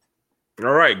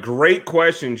 All right. Great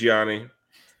question, Gianni.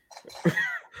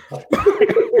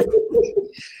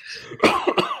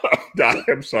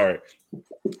 I'm sorry.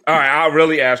 All right. I'll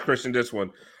really ask Christian this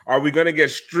one. Are we going to get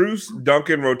Strus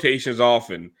Duncan rotations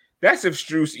often? That's if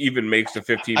Strus even makes the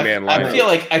 15-man lineup.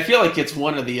 I feel like it's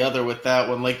one or the other with that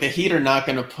one. Like the Heat are not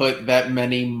going to put that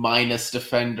many minus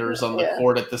defenders on the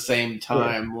court at the same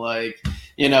time. Yeah. Like,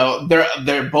 you know,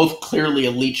 they're both clearly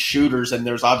elite shooters, and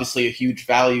there's obviously a huge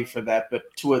value for that. But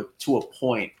to a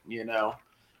point, you know,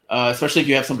 especially if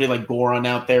you have somebody like Goran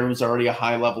out there who's already a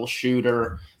high level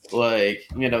shooter. Like,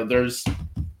 you know,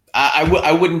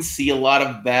 I wouldn't see a lot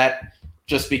of that.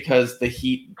 Just because the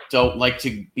Heat don't like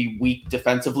to be weak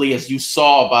defensively, as you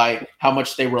saw by how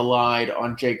much they relied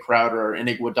on Jay Crowder and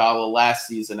Iguodala last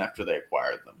season after they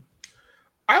acquired them.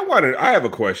 I have a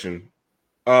question.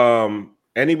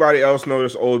 Anybody else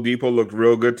notice Oladipo looked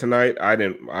real good tonight? I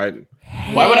didn't. Why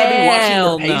would I be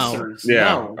watching the Pacers?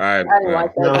 No. Yeah,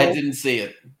 no. I didn't see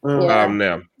it.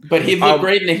 No. But he looked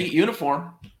great in a Heat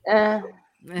uniform.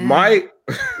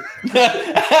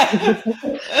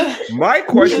 My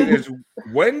question is,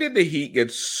 when did the Heat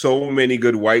get so many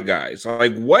good white guys?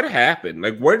 Like, what happened?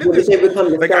 Like, where did this?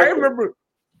 Like, I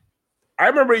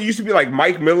remember it used to be like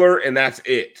Mike Miller, and that's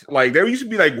it. Like, there used to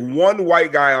be like one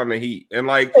white guy on the Heat, and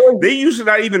like they used to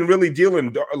not even really deal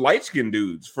in light skinned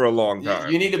dudes for a long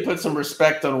time. You need to put some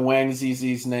respect on Wang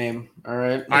Zz's name. All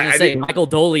right, I say Michael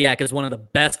Doliak is one of the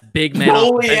best big men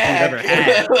offenses we've ever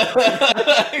had.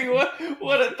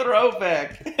 what a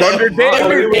throwback! Thunder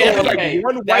Day, like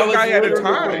one white guy at a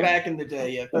time. Back in the day,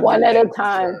 yeah. One at a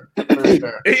time. For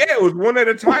sure. Yeah, it was one at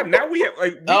a time. Now we have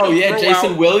like.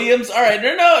 Jason Williams. All right,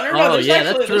 no.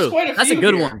 That's true. That's a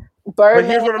good one. Birdman. But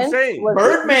here's what I'm saying.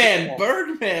 Birdman.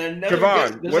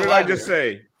 Javon, what did I just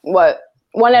say? What?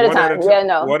 One at a time. Yeah,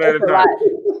 no. One at a time.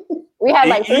 We had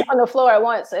like three on the floor at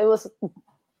once. It was.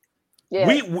 Yeah.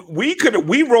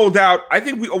 We rolled out. I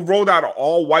think we rolled out an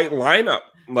all white lineup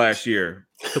last year.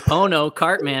 Capono,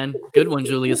 Cartman, good one.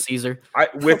 Julius Caesar. I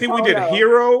think we did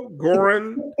Hero,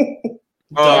 Goran,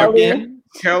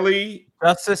 Kelly,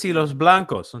 Justice y los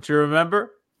Blancos. Don't you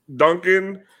remember?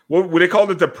 Duncan. What they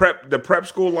called it? The prep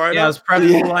school lineup. Yeah, it was prep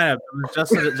school lineup. It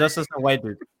was Justice and White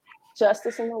dude.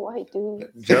 Justice and the White dude.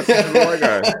 Justice and the White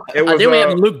guy. It was. Didn't we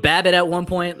have Luke Babbitt at one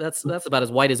point? That's about as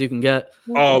white as you can get.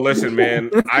 Oh, listen,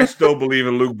 man. I still believe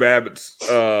in Luke Babbitt's.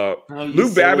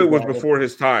 Luke Babbitt was before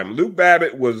his time. Luke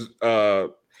Babbitt was.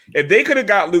 If they could have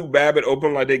got Luke Babbitt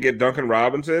open like they get Duncan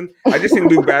Robinson, I just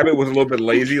think Luke Babbitt was a little bit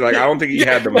lazy. Like, I don't think he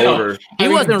had the motor. He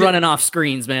wasn't running off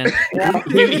screens, man.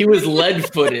 he was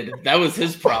lead-footed. That was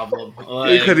his problem.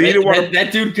 Like, that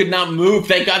dude could not move.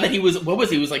 Thank God that he was. What was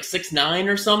he? He was like 6'9"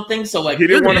 or something. So like, he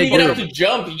didn't want to get up to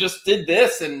jump. He just did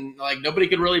this, and like nobody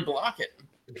could really block it.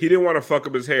 He didn't want to fuck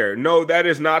up his hair. No, that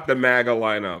is not the MAGA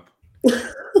lineup.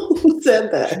 Who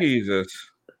said that? Jesus.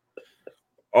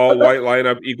 All white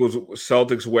lineup equals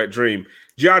Celtics wet dream.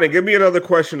 Johnny, give me another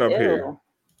question up here.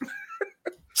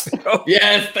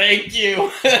 Yes, thank you.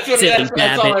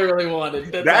 That's all I really wanted.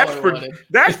 That's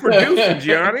producing,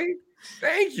 Johnny.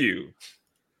 Thank you.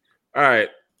 All right.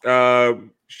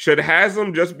 Should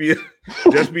Haslam just be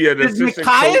an assistant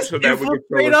coach so that we can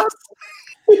throw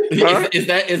Is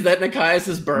that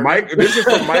Nikias's burn? This is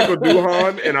from Michael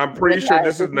Duhan, and I'm pretty sure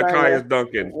this is Nikias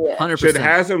Duncan. 100%. Should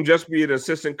Haslam just be an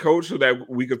assistant coach so that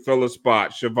we could fill a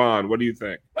spot? Siobhan, what do you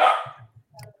think?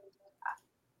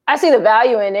 I see the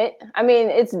value in it. I mean,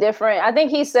 it's different. I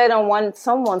think he said on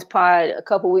someone's pod a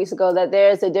couple weeks ago that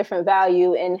there's a different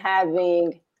value in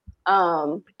having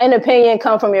an opinion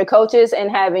come from your coaches and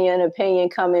having an opinion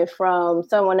coming from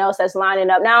someone else that's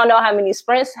lining up. Now, I don't know how many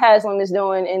sprints Haslam is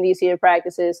doing in these here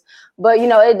practices, but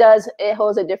it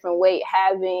holds a different weight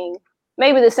having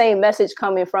maybe the same message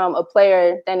coming from a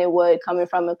player than it would coming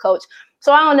from a coach.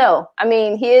 So I don't know. I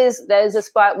mean, that is a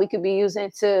spot we could be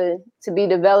using to be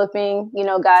developing,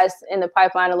 guys in the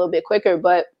pipeline a little bit quicker,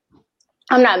 but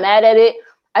I'm not mad at it.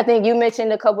 I think you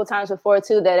mentioned a couple times before,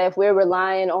 too, that if we're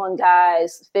relying on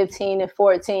guys 15 and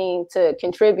 14 to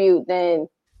contribute, then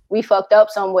we fucked up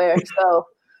somewhere. So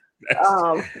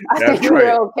I think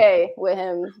we're okay with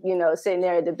him, sitting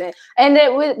there at the bench. And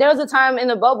there was a time in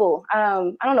the bubble.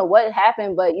 I don't know what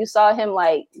happened, but you saw him,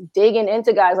 like, digging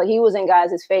into guys. Like, he was in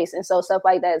guys' face. And so stuff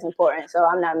like that is important. So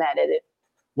I'm not mad at it.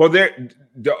 Well,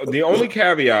 the only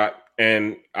caveat,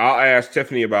 and I'll ask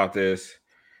Tiffany about this,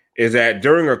 is that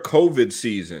during a COVID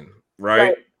season,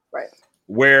 right?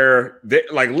 Where,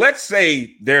 let's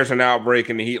say there's an outbreak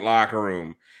in the Heat locker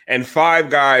room and 5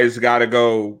 guys got to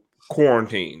go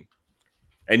quarantine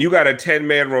and you got a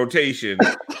 10-man rotation,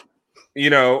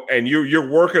 and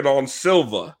you're working on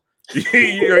Silva.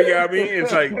 You know what I mean?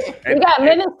 It's like we got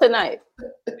minutes tonight.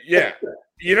 Yeah.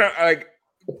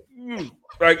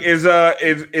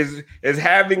 Is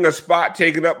having a spot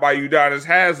taken up by Udonis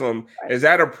Haslam, is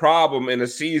that a problem in a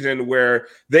season where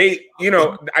they,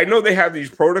 I know they have these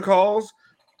protocols,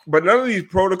 but none of these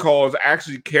protocols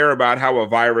actually care about how a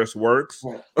virus works.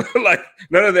 Like,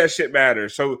 none of that shit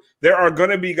matters. So there are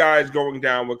going to be guys going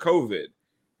down with COVID.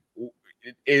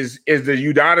 Is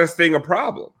the Udonis thing a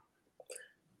problem?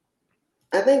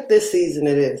 I think this season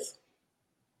it is.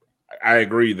 I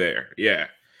agree there. Yeah.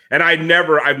 And I've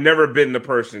never been the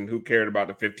person who cared about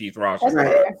the 15th roster.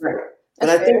 Right. But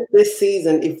I think this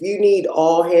season, if you need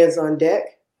all hands on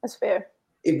deck, that's fair.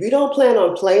 If you don't plan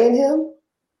on playing him,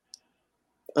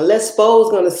 unless Spo's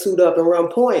going to suit up and run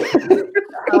point.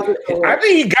 I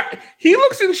think he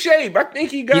looks in shape. I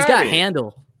think he's got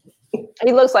handle.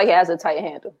 He looks like he has a tight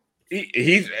handle.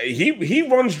 He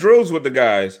runs drills with the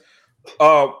guys.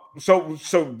 So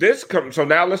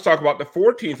now let's talk about the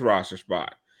 14th roster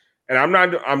spot. And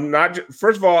I'm not.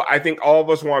 First of all, I think all of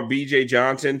us want B.J.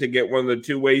 Johnson to get one of the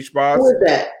two-way spots. Who is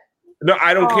that? No,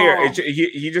 I don't care.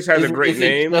 He just has a great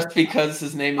name. Just because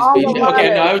his name is BJ.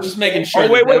 Okay, no, I was just making sure. Oh,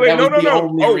 wait. No.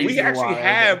 Oh, we actually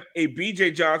have a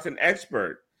BJ Johnson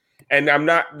expert. And I'm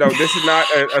not. No, this is not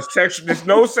a sexual. There's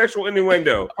no sexual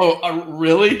innuendo. Oh,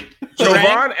 really?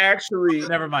 Siobhan actually.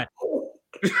 Never mind.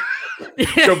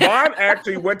 Siobhan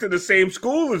actually went to the same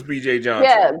school as BJ Johnson.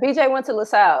 Yeah, BJ went to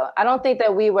LaSalle. I don't think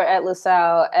that we were at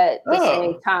LaSalle at the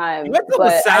same time. You went to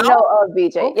but LaSalle? I know of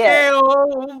BJ. Okay,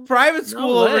 Yeah, private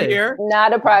school over here.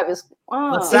 not a private school.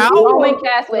 LaSalle? Roman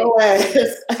Catholic.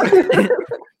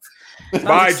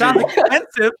 Bye, Sounds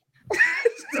expensive.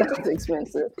 Sounds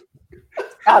expensive.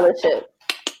 Scholarship.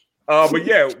 But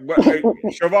yeah,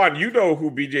 Siobhan, you know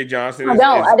who BJ Johnson is.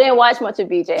 No, I didn't watch much of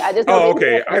BJ. I just know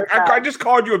okay. I just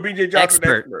called you a BJ Johnson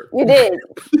expert. You did.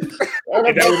 And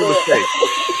that was a mistake.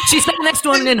 She sat next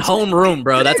to him in homeroom,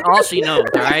 bro. That's all she knows.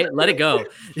 All right, let it go.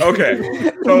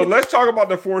 Okay, so let's talk about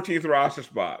the 14th roster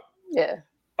spot. Yeah.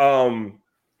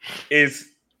 Is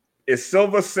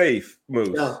Silva safe, Moose?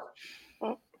 No.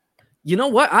 You know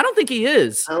what? I don't think he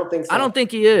is. I don't think so. I don't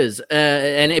think he is.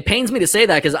 And it pains me to say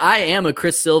that because I am a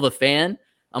Chris Silva fan.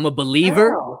 I'm a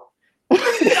believer. Oh.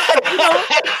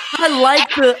 I like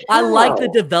the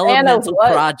developmental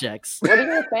projects. What are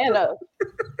you a fan of?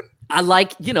 I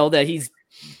like, that he's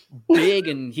big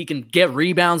and he can get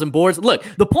rebounds and boards. Look,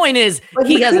 the point is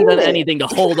he hasn't done anything to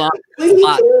hold on to the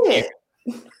spot.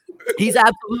 He's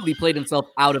absolutely played himself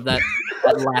out of that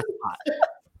last spot.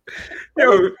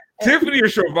 Yo, Tiffany or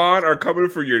Siobhan are coming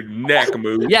for your neck,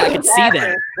 Moose. Yeah, I can see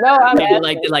that. No, I'm did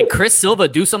like Chris Silva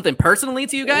do something personally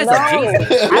to you guys? No. Like,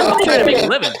 Jesus. I'm trying to make a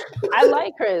living. I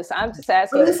like Chris. I'm just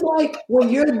asking. But it's like when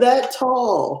you're that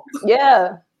tall.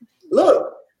 Yeah.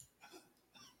 Look,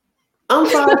 I'm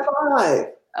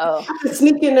 5'5". Oh. I can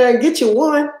sneak in there and get you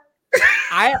one.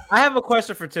 I have a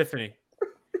question for Tiffany.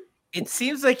 It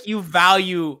seems like you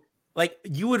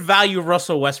would value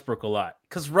Russell Westbrook a lot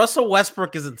because Russell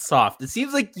Westbrook isn't soft. It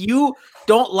seems like you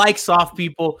don't like soft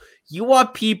people. You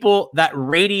want people that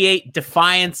radiate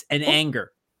defiance and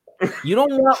anger. You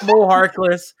don't want Mo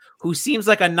Harkless, who seems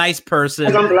like a nice person.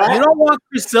 You don't want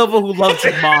Chris Silva, who loves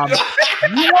his mom.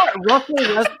 You want Russell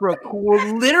Westbrook, who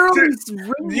will literally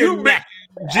ring your neck.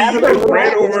 She just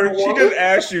ran over. She just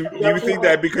asked you, do you think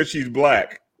that because she's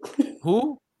black?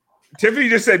 Who? Tiffany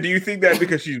just said, do you think that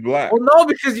because she's black? Well, no,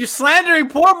 because you're slandering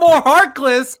poor Mo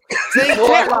Harkless.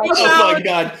 Oh my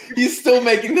God. He's still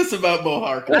making this about Mo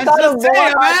Harkless.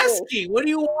 I'm asking, what do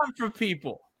you want from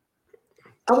people?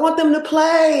 I want them to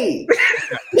play.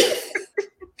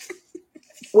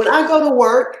 When I go to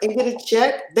work and get a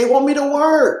check, they want me to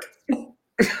work.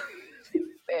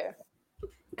 Fair.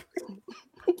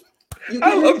 You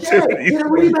get a check, get a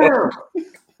rebound.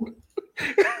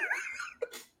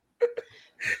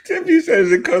 Tiffany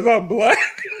says it because I'm black.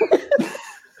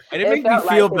 I didn't make me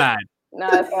feel bad. No,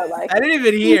 it felt like I didn't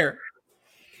even hear.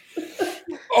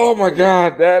 Oh my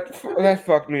God, that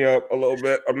fucked me up a little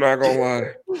bit. I'm not gonna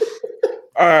lie.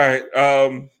 All right.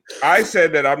 I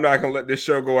said that I'm not gonna let this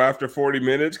show go after 40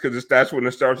 minutes because that's when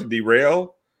it starts to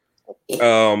derail.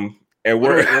 And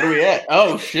where are we at?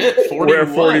 Oh shit, 41. We're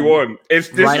at 41. This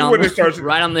is when it starts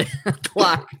right on the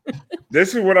clock.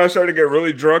 This is when I start to get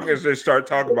really drunk as they start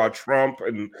talking about Trump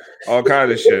and all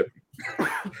kinds of shit.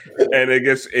 And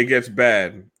it gets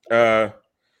bad.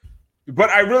 But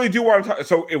I really do want to talk.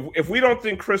 So if we don't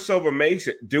think Chris Silva makes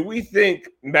it, do we think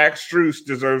Max Strus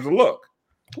deserves a look?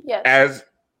 Yes.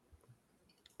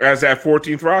 As that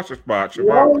 14th roster spot?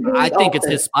 I think it's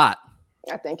his spot.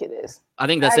 I think it is. I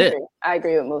think that's it. I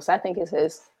agree with Moose. I think it's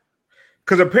his.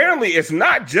 Because apparently it's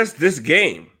not just this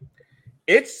game.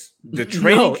 It's the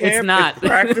training camp. It's not.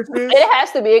 Practices. It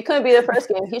has to be. It couldn't be the first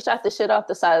game. He shot the shit off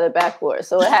the side of the backboard.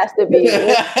 So it has to be.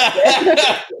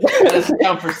 Let's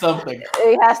count for something.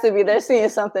 It has to be. They're seeing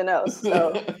something else.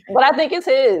 So, but I think it's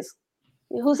his.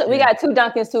 We got 2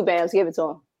 Dunkins, 2 Bams. Give it to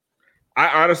him.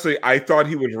 I thought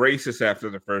he was racist after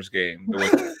the first game.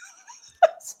 Like,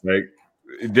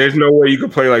 there's no way you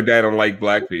could play like that and like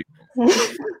black people.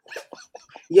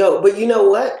 Yo, but you know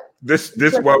what? This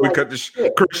is why we cut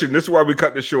the Christian. This is why we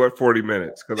cut the show at 40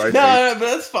 minutes because no, but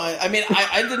that's fine. I mean,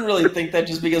 I didn't really think that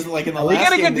just because like in the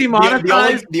last game, get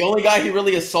demonetized. The only guy he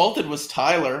really assaulted was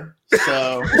Tyler.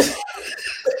 So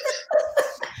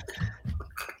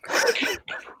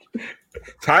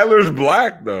Tyler's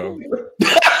black though.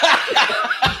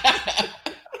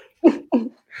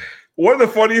 One of the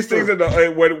funniest things in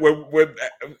when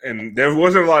and there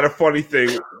wasn't a lot of funny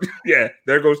things. Yeah,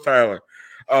 there goes Tyler.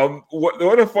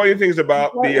 One of the funny things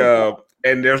about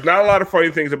and there's not a lot of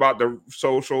funny things about the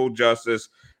social justice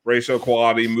racial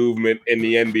equality movement in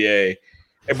the NBA.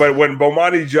 But when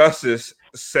Bomani Justice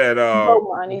said,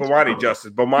 Bomani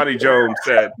Jones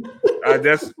said,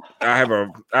 I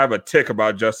have a tick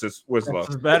about Justice Winslow.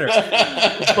 This is better.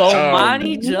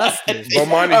 Bomani Justice.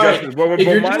 Bomani Justice.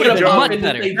 Bomani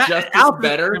Jones. Justice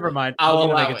better. Never mind. I'll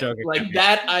I'm allow make a joke it. Like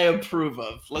that, I approve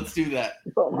of. Let's do that.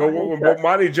 But when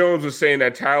Bomani Jones was saying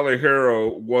that Tyler Hero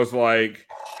was like,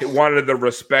 he wanted the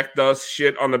respect us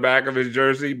shit on the back of his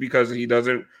jersey because he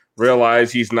doesn't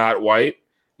realize he's not white.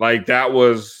 Like that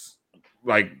was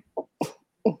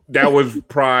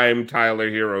prime Tyler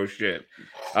Hero shit.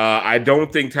 I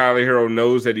don't think Tyler Hero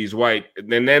knows that he's white.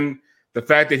 And then the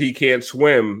fact that he can't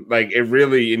swim, like it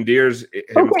really endears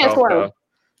himself.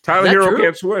 Tyler Hero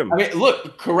can't swim. I mean,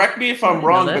 look, correct me if I'm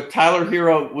wrong, but Tyler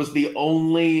Hero was the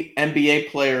only NBA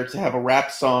player to have a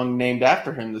rap song named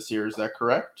after him this year. Is that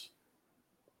correct?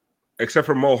 Except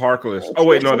for Mo Harkless. Oh,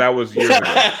 wait, no, that was years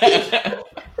ago.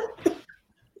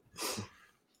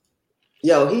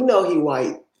 Yo, he know he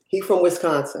white. He from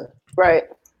Wisconsin. Right.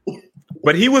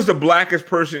 But he was the blackest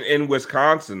person in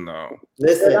Wisconsin, though.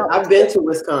 Listen, I've been to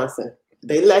Wisconsin.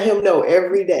 They let him know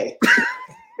every day.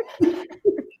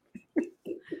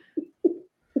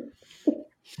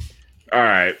 All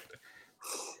right.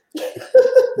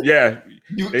 Yeah.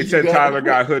 They said Tyler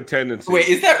got hood tendencies. Wait,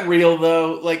 is that real,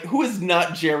 though? Like, who is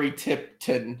not Jerry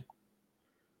Tipton?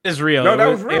 It's real. No, that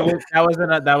was real. That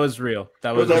was real.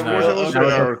 That was an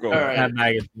article.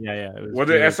 Magazine. Yeah. Was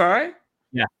it SI?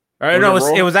 Yeah. Or no,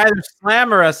 it was either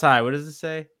Slam or SI. What does it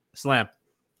say? Slam.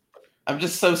 I'm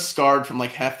just so scarred from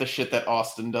like half the shit that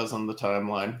Austin does on the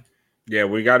timeline. Yeah,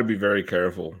 we got to be very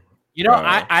careful. You know,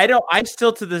 I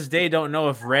still to this day don't know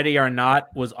if ready or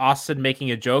not was Austin making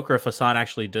a joke or if Hassan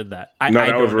actually did that.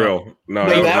 That was real. No,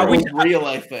 that was real.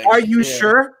 I think. Are you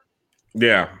sure?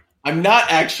 Yeah. I'm not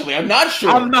actually. I'm not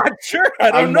sure. I'm not sure. I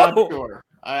don't know. Not sure.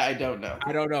 I don't know.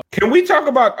 I don't know. Can we talk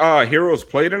about Hero's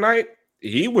play tonight?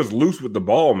 He was loose with the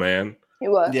ball, man. He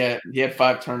was. Yeah, he had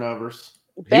 5 turnovers.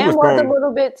 Bam was a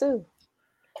little bit too.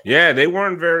 Yeah, they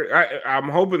weren't very. I'm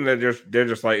hoping that they're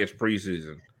just like it's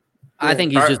preseason. I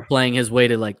think he's just playing his way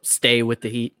to like stay with the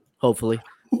Heat. Hopefully,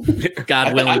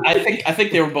 God willing. I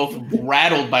think they were both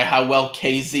rattled by how well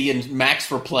KZ and Max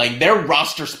were playing. Their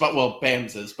roster spot, well,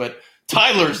 Bam's is, but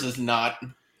Tyler's is not.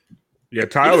 Yeah,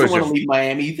 Tyler's doesn't want to leave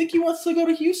Miami. You think he wants to go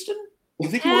to Houston? You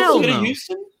think he wants to go to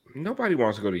Houston? Nobody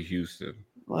wants to go to Houston.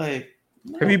 Like,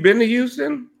 have you been to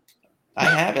Houston? I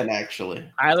haven't actually.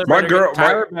 Tyler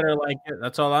better like it.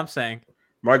 That's all I'm saying.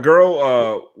 My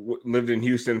girl lived in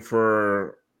Houston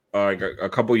for like a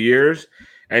couple years,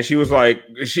 and she was like,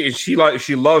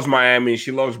 she loves Miami.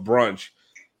 She loves brunch,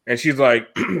 and she's like,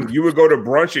 you would go to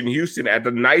brunch in Houston at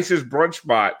the nicest brunch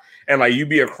spot, and like you'd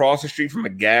be across the street from a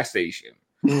gas station.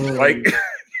 Like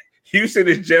Houston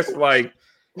is just like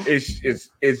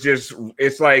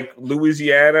it's like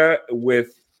Louisiana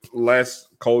with less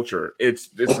culture. It's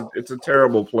a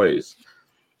terrible place.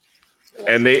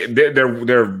 And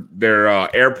their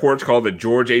airport's called the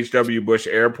George H.W. Bush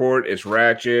Airport. It's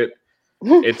ratchet.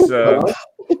 It's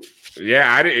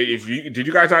yeah. Did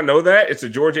you guys not know that? It's the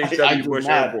George H.W. Bush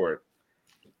Airport.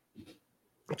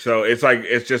 So it's like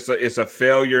it's a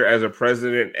failure as a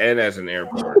president and as an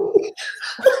airport.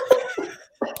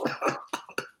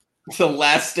 It's a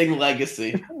lasting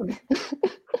legacy.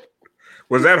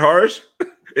 Was that harsh?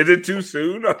 Is it too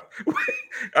soon?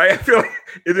 I feel like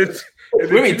is it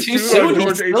too soon?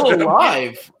 He's still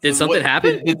alive. Did something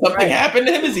happen? Did something happen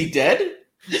to him? Is he dead?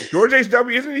 George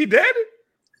H.W. Isn't he dead?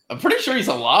 I'm pretty sure he's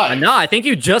alive. No, I think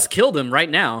you just killed him right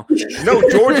now. No,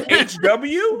 George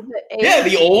H.W. Yeah,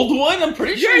 the old one. I'm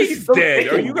pretty sure he's dead.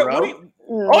 Are you?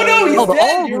 Oh no, he's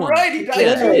dead. You're right. He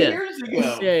died 2 years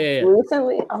ago. Yeah.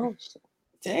 Recently. Oh shit.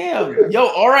 Damn. Yo,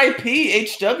 R.I.P.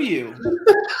 H.W.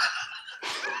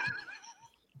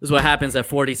 This is what happens at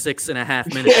 46 and a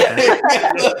half minutes.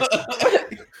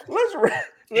 Let's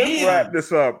wrap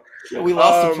this up. Yeah, we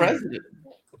lost the president.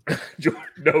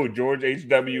 No, George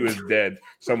H.W. is dead.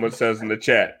 Someone says in the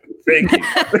chat. Thank you.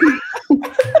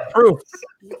 Proof.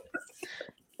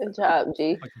 Good job,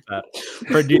 G.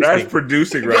 That's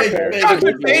producing right there.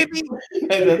 Baby.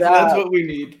 That's what we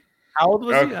need. How old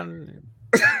was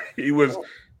he? He was.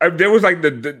 There was like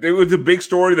there was a big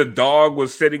story. The dog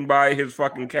was sitting by his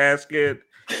fucking casket.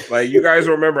 Like, you guys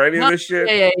remember any of this shit?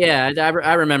 Yeah.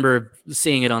 I remember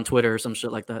seeing it on Twitter or some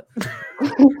shit like that.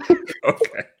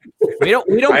 Okay. We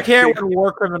don't care when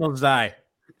war criminals die.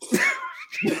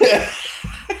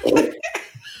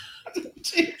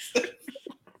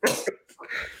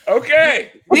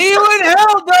 Okay. See you in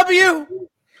hell, W.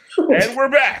 And we're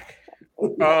back.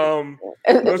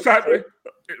 Let's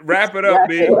wrap it up,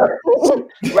 B.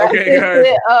 Okay, guys.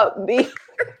 It up, B.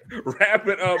 Wrap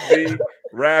it up, B.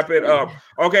 Wrap it up.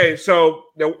 Okay, so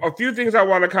a few things I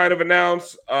want to kind of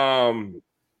announce.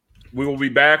 We will be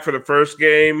back for the first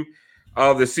game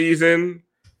of the season.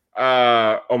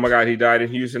 Oh my God, he died in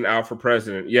Houston, out for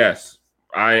president. Yes,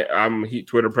 I'm Heat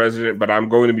Twitter president, but I'm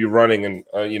going to be running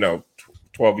in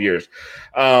 12 years.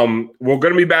 We're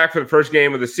going to be back for the first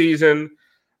game of the season.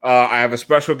 I have a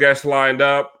special guest lined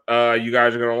up. You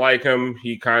guys are going to like him.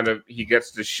 He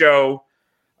gets the show.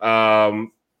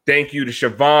 Thank you to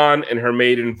Siobhan and her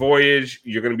maiden voyage.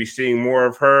 You're going to be seeing more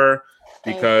of her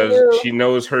because she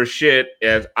knows her shit,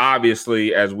 as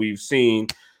obviously as we've seen.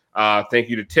 Thank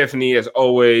you to Tiffany, as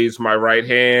always, my right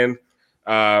hand.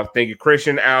 Thank you,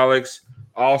 Christian, Alex.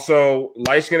 Also,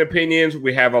 Light Skin Opinions.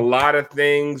 We have a lot of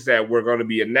things that we're going to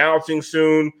be announcing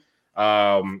soon.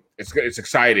 It's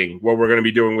exciting what we're going to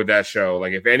be doing with that show.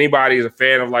 Like, if anybody is a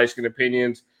fan of Light Skin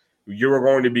Opinions, you're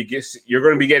going to be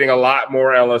getting a lot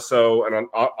more LSO and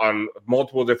on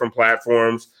multiple different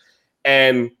platforms.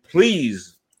 And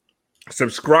please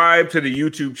subscribe to the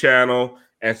YouTube channel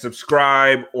and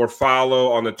subscribe or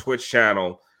follow on the Twitch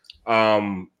channel.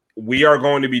 We are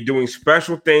going to be doing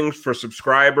special things for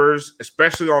subscribers,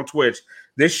 especially on Twitch.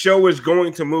 This show is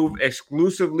going to move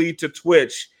exclusively to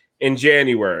Twitch in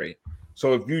January.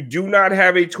 So if you do not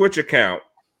have a Twitch account,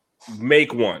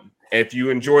 make one. If you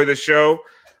enjoy the show,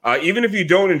 even if you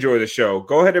don't enjoy the show,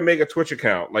 go ahead and make a Twitch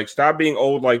account. Like, stop being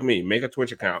old like me. Make a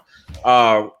Twitch account.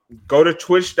 Go to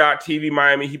twitch.tv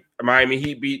Miami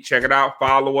Heat Beat. Check it out.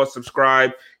 Follow us.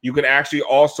 Subscribe. You can actually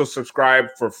also subscribe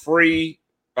for free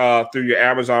through your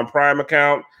Amazon Prime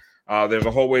account. There's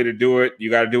a whole way to do it. You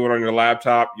got to do it on your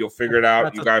laptop. You'll figure it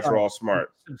out. You guys are all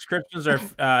smart. Subscriptions are,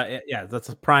 that's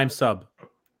a Prime sub.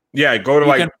 Yeah, go to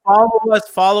you can follow us.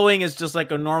 Following is just like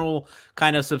a normal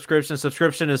kind of subscription.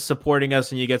 Subscription is supporting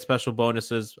us, and you get special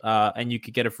bonuses, and you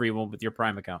could get a free one with your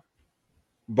Prime account.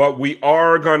 But what we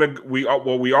are gonna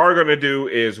do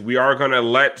is we are gonna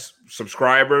let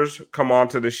subscribers come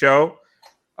onto the show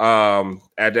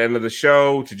at the end of the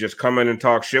show to just come in and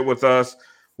talk shit with us.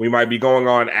 We might be going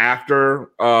on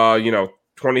after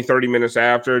 20, 30 minutes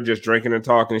after, just drinking and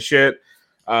talking shit.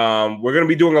 We're gonna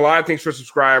be doing a lot of things for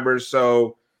subscribers,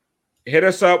 so hit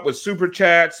us up with super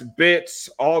chats, bits,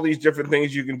 all these different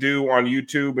things you can do on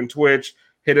YouTube and Twitch.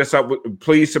 Hit us up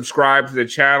please subscribe to the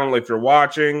channel if you're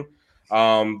watching.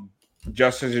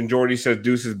 Justin and Jordy says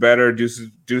Deuce is better.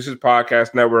 Deuce's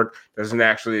podcast network doesn't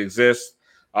actually exist.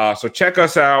 So check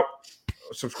us out.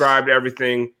 Subscribe to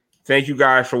everything. Thank you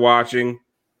guys for watching.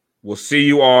 We'll see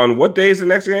you on what day is the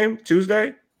next game?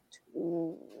 Tuesday?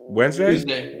 Wednesday?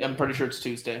 Tuesday. I'm pretty sure it's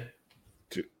Tuesday.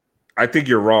 I think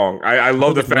you're wrong. I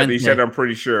love the fact that you said I'm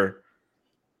pretty sure,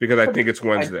 because I think it's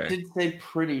Wednesday. I did say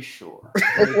pretty sure.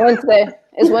 It's Wednesday.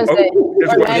 It's Wednesday.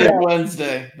 It's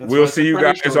Wednesday. We'll see you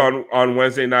guys on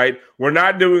Wednesday night. We're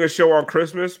not doing a show on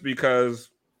Christmas because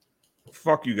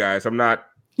fuck you guys. I'm not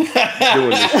doing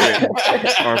this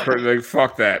shit on Christmas. Like,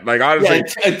 fuck that. Like, honestly,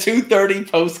 a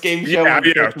 2:30 post game show. Yeah.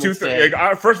 2:30.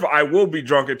 Like, first of all, I will be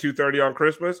drunk at 2:30 on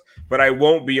Christmas, but I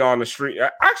won't be on the street.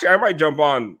 Actually, I might jump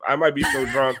on. I might be so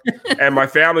drunk, and my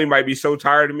family might be so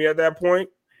tired of me at that point.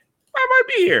 I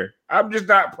might be here. I'm just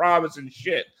not promising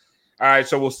shit. All right,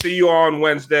 so we'll see you on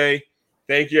Wednesday.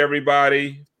 Thank you,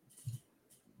 everybody.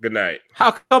 Good night.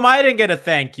 How come I didn't get a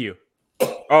thank you?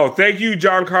 Oh, thank you,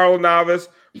 Giancarlo Navas,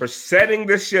 for setting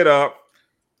this shit up,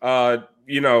 and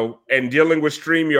dealing with StreamYard.